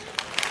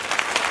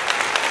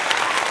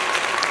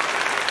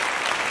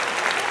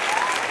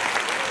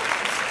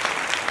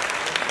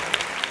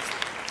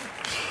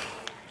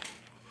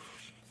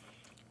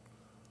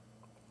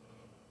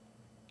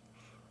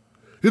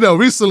 You know,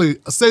 recently,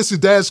 Stacey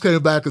Dash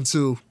came back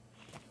into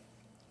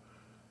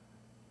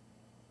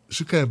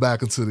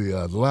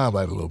the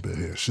limelight a little bit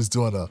here. She's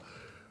doing a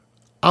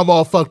I'm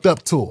All Fucked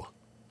Up tour.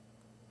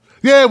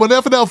 Yeah, when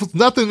nothing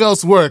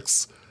else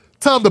works,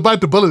 time to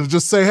bite the bullet and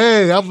just say,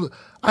 hey,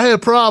 I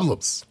had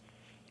problems.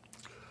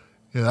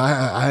 You know,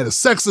 I had a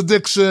sex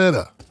addiction,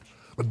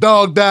 my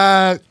dog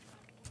died,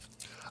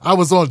 I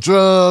was on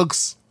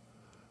drugs,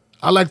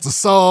 I like the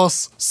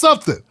sauce,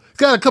 something.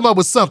 Gotta come up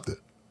with something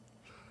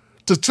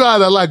to try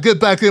to get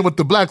back in with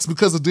the blacks,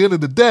 because at the end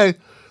of the day,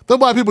 the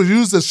white people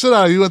use the shit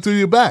out of you and threw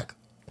you back.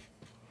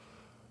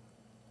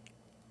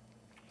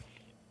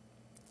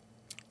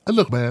 And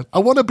look, man, I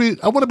want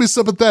to be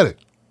sympathetic.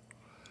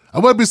 I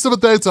want to be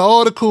sympathetic to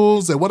all the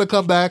cools that want to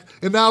come back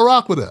and now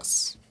rock with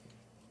us.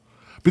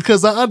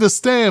 Because I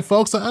understand,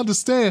 folks, I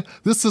understand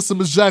this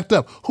system is jacked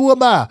up. Who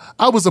am I?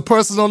 I was a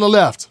person on the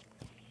left.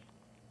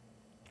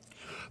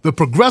 The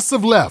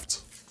progressive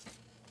left,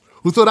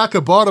 who thought I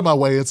could barter my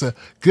way into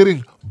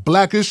getting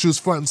black issues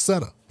front and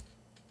center.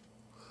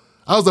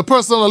 I was a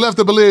person on the left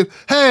that believed,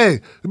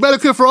 hey,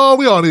 Medicare for all,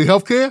 we all need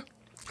health care.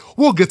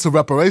 We'll get to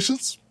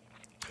reparations.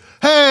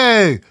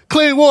 Hey,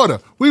 clean water.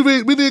 We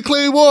need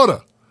clean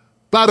water.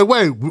 By the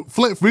way,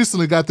 Flint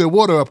recently got their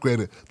water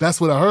upgraded. That's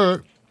what I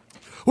heard.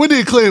 We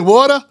need clean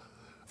water.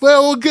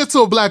 Well, we'll get to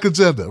a black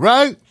agenda,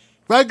 right?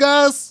 Right,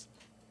 guys?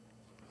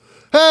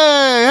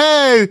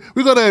 Hey,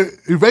 we're going to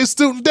erase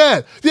student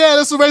debt. Yeah,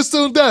 let's erase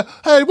student debt.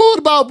 Hey, what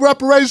about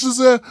reparations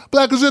and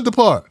black agenda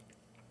part?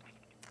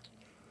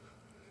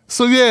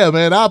 So yeah,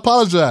 man, I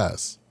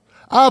apologize.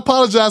 I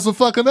apologize for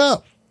fucking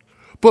up.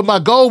 But my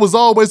goal was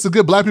always to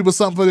give black people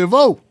something for their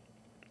vote.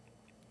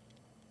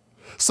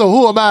 So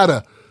who am I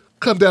to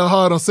come down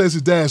hard on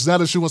Stacey Dash now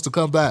that she wants to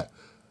come back?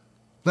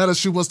 Now that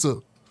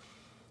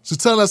she's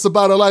telling us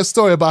about her life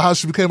story, about how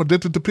she became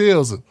addicted to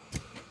pills. And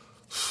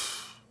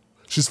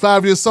she's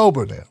 5 years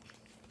sober now.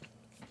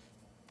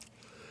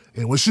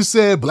 And when she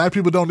said black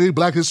people don't need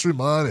Black History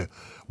Month, and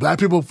black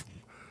people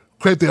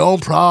create their own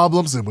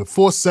problems, and with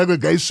forced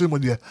segregation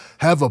when you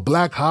have a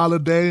black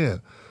holiday,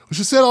 and when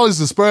she said all these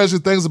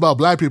disparaging things about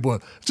black people,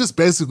 and just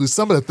basically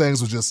some of the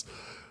things were just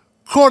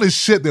corny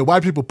shit that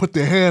white people put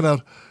their hand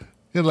on,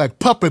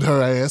 puppet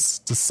her ass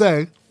to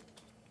say,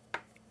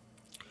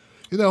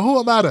 who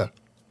am I to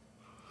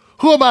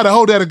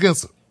hold that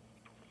against her?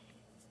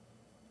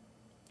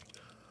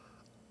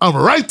 I'm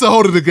right to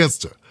hold it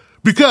against her.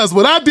 Because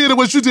what I did and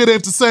what you did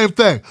ain't the same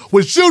thing.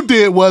 What you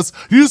did was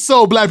you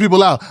sold black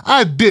people out.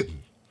 I didn't.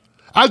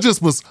 I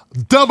just was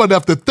dumb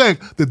enough to think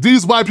that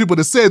these white people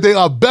that said they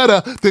are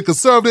better than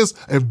conservatives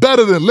and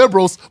better than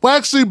liberals were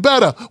actually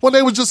better when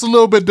they were just a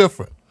little bit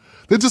different.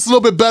 They're just a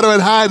little bit better at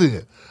hiding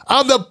it.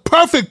 I'm the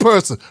perfect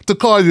person to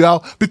call you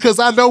out because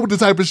I know the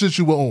type of shit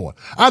you were on.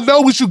 I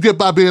know what you get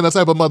by being the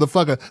type of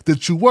motherfucker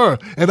that you were.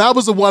 And I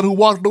was the one who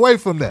walked away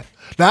from that.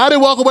 Now, I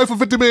didn't walk away for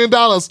 $50 million,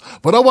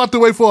 but I walked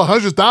away for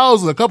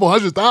 100,000, a couple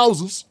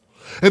 100,000.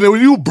 And then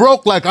when you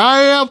broke like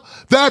I am,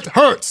 that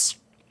hurts.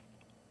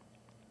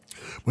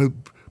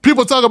 When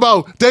people talk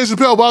about Dave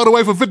Chappelle walking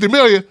away for $50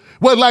 million,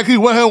 wasn't like he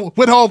went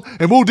home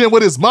and moved in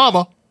with his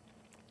mama.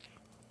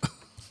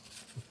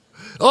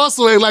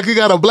 Also ain't like he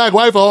got a black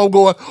wife at home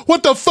going,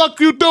 what the fuck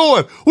you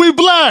doing? We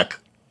black.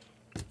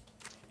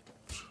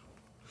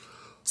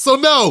 So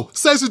no,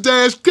 Sexy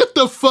Dash, get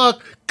the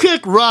fuck,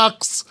 kick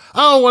rocks.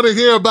 I don't want to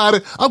hear about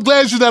it. I'm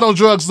glad you're not on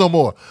drugs no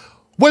more.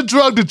 What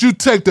drug did you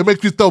take to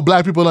make you throw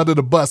black people under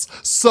the bus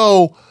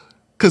so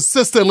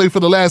consistently for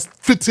the last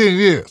 15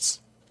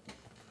 years?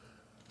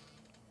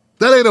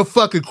 That ain't a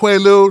fucking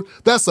Quaalude.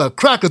 That's a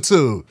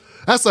Crackatude.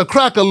 That's a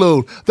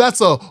Crackalude.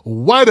 That's a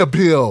White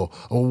pill,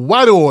 a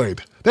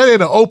Whiteoid. That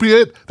ain't an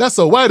opiate. That's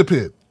a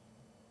Whiteoid.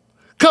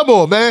 Come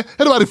on, man. Ain't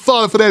nobody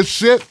falling for that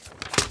shit.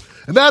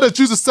 And now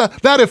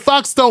that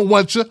Fox don't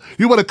want you,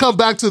 you want to come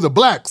back to the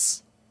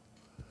blacks.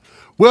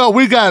 Well,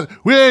 we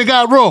ain't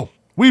got room.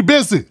 We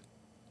busy.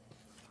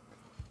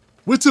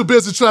 We're too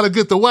busy trying to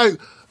get the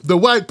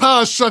white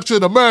power structure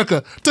in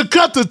America to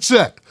cut the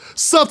check.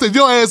 Something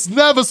your ass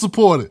never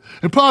supported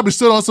and probably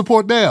still don't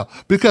support now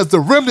because the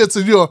remnants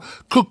of your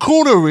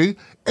cocoonery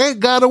ain't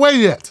got away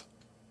yet.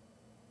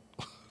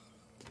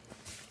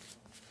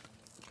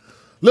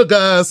 Look,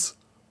 guys.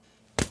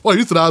 Oh,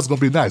 you thought I was going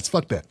to be nice.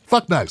 Fuck that.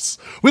 Fuck nice.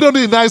 We don't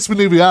need nice. We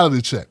need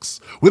reality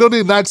checks. We don't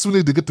need nice. We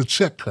need to get the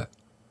check cut.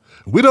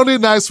 We don't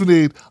need nice. We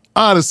need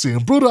honesty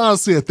and brutal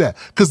honesty at that.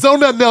 Because don't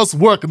nothing else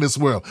work in this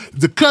world.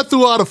 To cut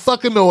through all the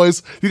fucking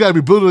noise, you got to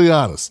be brutally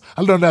honest.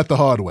 I learned that the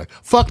hard way.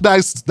 Fuck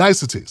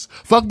niceties.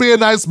 Fuck being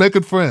nice,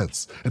 making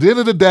friends. At the end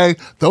of the day,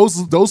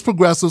 those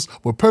progressives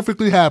were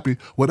perfectly happy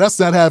with us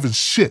not having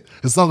shit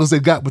as long as they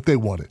got what they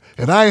wanted.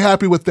 And I ain't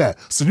happy with that.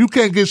 So you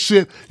can't get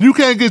shit, you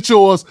can't get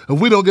yours, and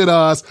we don't get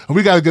ours, and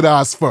we got to get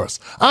ours first.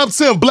 I'm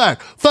Tim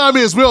Black. Find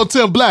me as Real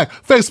Tim Black.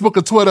 Facebook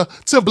and Twitter.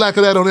 Tim Black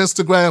of that on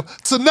Instagram.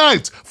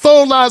 Tonight,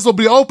 phone lines will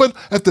be open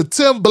at the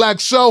Tim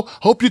Black Show.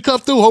 Hope you come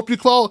through. Hope you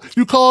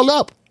call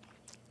up.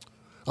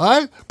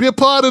 All right? Be a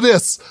part of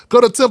this. Go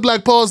to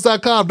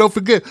TimBlackPause.com. Don't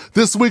forget,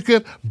 this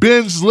weekend,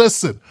 binge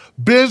listen.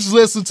 Binge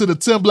listen to the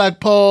Tim Black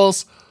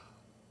Pause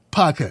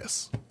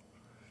podcast.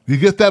 You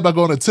get that by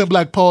going to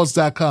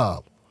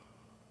TimBlackPause.com.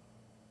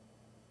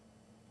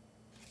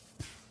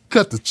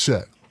 Cut the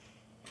check.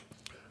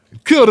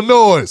 Kill the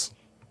noise.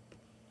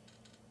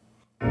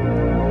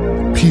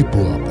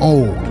 People are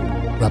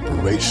owed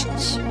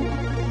reparations.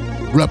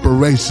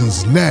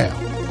 Reparations now.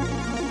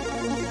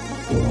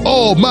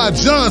 All my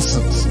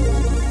Johnsons.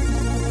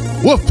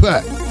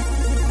 Wolfpack.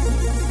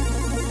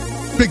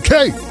 Big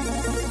K.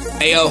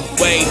 Ayo,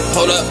 wait,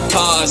 hold up,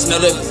 pause, no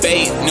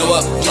debate, no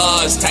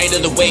applause. Tired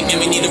of the wait, man,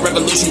 we need a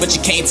revolution, but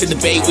you came to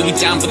debate. We be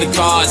down for the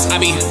cause. I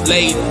be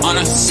laid on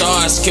a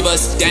sauce, keep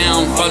us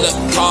down for the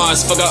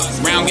cause. Fuck up,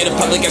 round, get a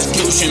public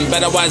execution.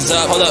 Better wise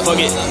up, hold up, fuck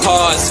it,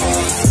 pause.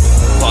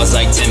 Pause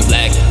like Tim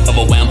Black,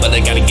 overwhelmed, but I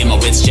gotta get my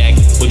wits checked.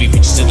 We be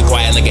preaching to the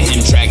quiet like a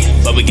hymn track,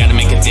 but we gotta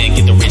make a dent,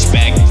 get the rich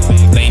back.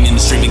 Laying in the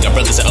street, we got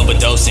brothers that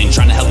overdosing,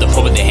 trying to help the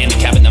poor with their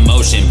handicap and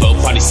emotion.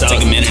 Both parties suck,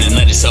 take a minute and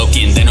let it soak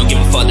in. They don't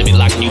give a fuck, they be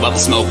locking you up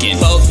and smoking.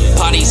 Both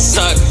parties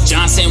suck.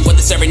 Johnson, what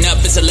the serving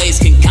up is a lace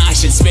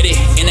concoction. Spit it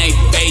in a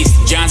base.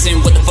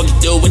 Johnson, what the fuck you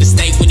do with a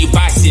snake when you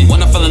boxing?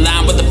 Wanna fall in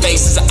line with the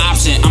base is an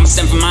option. I'ma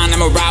stand for mine,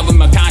 I'ma ride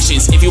with my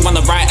conscience. If you want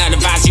the right, I'd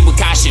advise you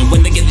with caution.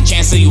 When they get the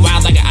chance, to you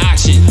out like an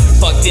auction.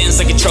 Fucked in,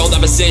 like controlled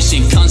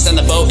opposition. Comes on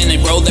the boat and they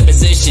roll their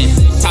position.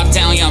 Top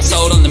down, yeah, I'm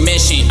sold on the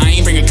mission. I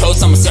ain't bringing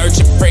coats, I'm a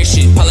searching for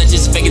friction.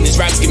 Politicians faking these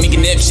raps, give me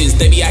conniptions.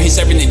 They be out here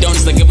serving their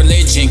donuts like a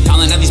religion.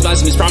 Calling out these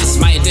blasphemous promises,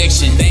 my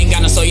addiction. They ain't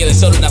got no soul, yeah, they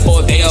sold it out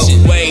for a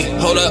patient. Wait,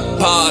 hold up,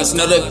 pause,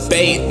 no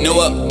debate, no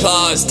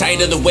applause.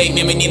 Tired of the wait,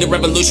 man, we need a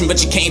revolution, but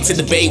you came to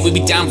debate. We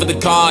be down for the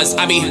cause.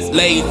 I be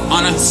laid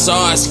on a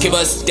sauce, keep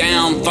us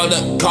down for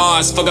the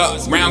cause. Fuck up,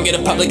 round, get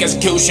a public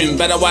execution.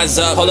 Better wise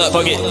up, hold up,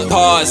 fuck it,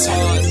 pause.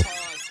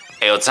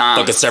 Ayo, time.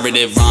 Fuck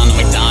conservative, run on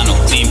McDonald.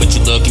 Clean, but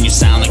you look and you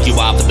sound like you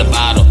off at the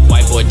bottle.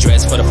 White boy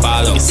dress for the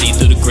follow. You can see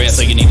through the grip,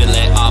 so you need to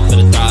let off of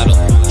the throttle.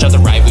 Try the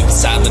right, we can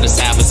side, let us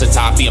have us a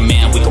top. Be a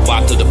man, we can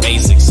walk through the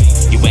basics.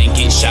 You ain't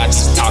getting shot,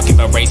 just talking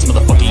about race.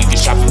 Motherfucker, you get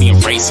shot for being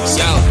racist.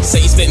 Yo,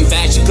 say you spitting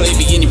facts, you clearly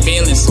be in your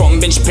feelings.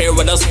 Quoting Ben Shapiro,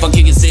 what else the fuck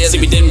you consider?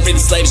 See, we didn't free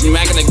the slaves, and you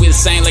acting like we the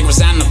same. Like we're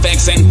sounding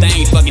effects, same thing,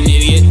 you fucking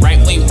idiot.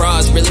 Right-wing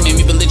frauds really made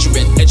me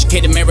belligerent.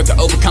 Educate America,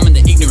 overcoming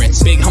the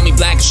ignorance. Big homie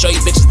black, show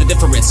you bitches the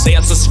difference. They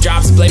outsource the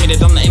jobs and blaming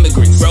it on the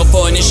immigrants. Bro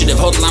for initiative,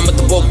 hold the line with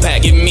the wolf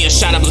pack. Giving me a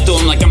shot, I blew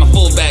through him like I'm a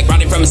fullback.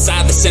 Riding from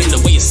inside the center,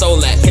 where your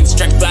soul at. Hit the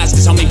track blast,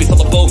 cause homie be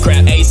full of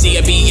bullcrap.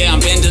 ACAB, yeah, I'm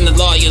bending the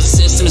law. Yeah, the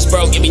system is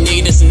broke. If you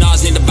need this and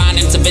ours, need divine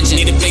intervention.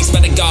 Need it fixed by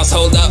the gods,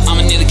 hold up,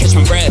 I'ma need to catch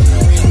my breath.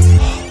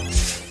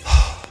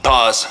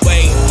 Pause.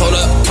 Wait, hold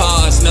up,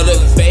 pause, no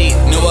debate,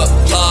 no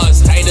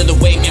applause. Tired of the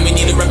wait, man, we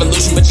need a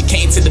revolution, but you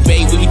came to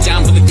debate. We be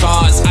down for the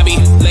cause. I be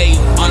laid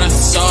on a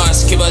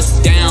sauce, keep us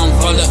down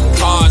for the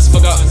cause.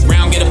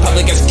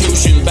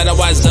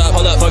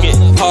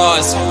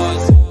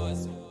 cause.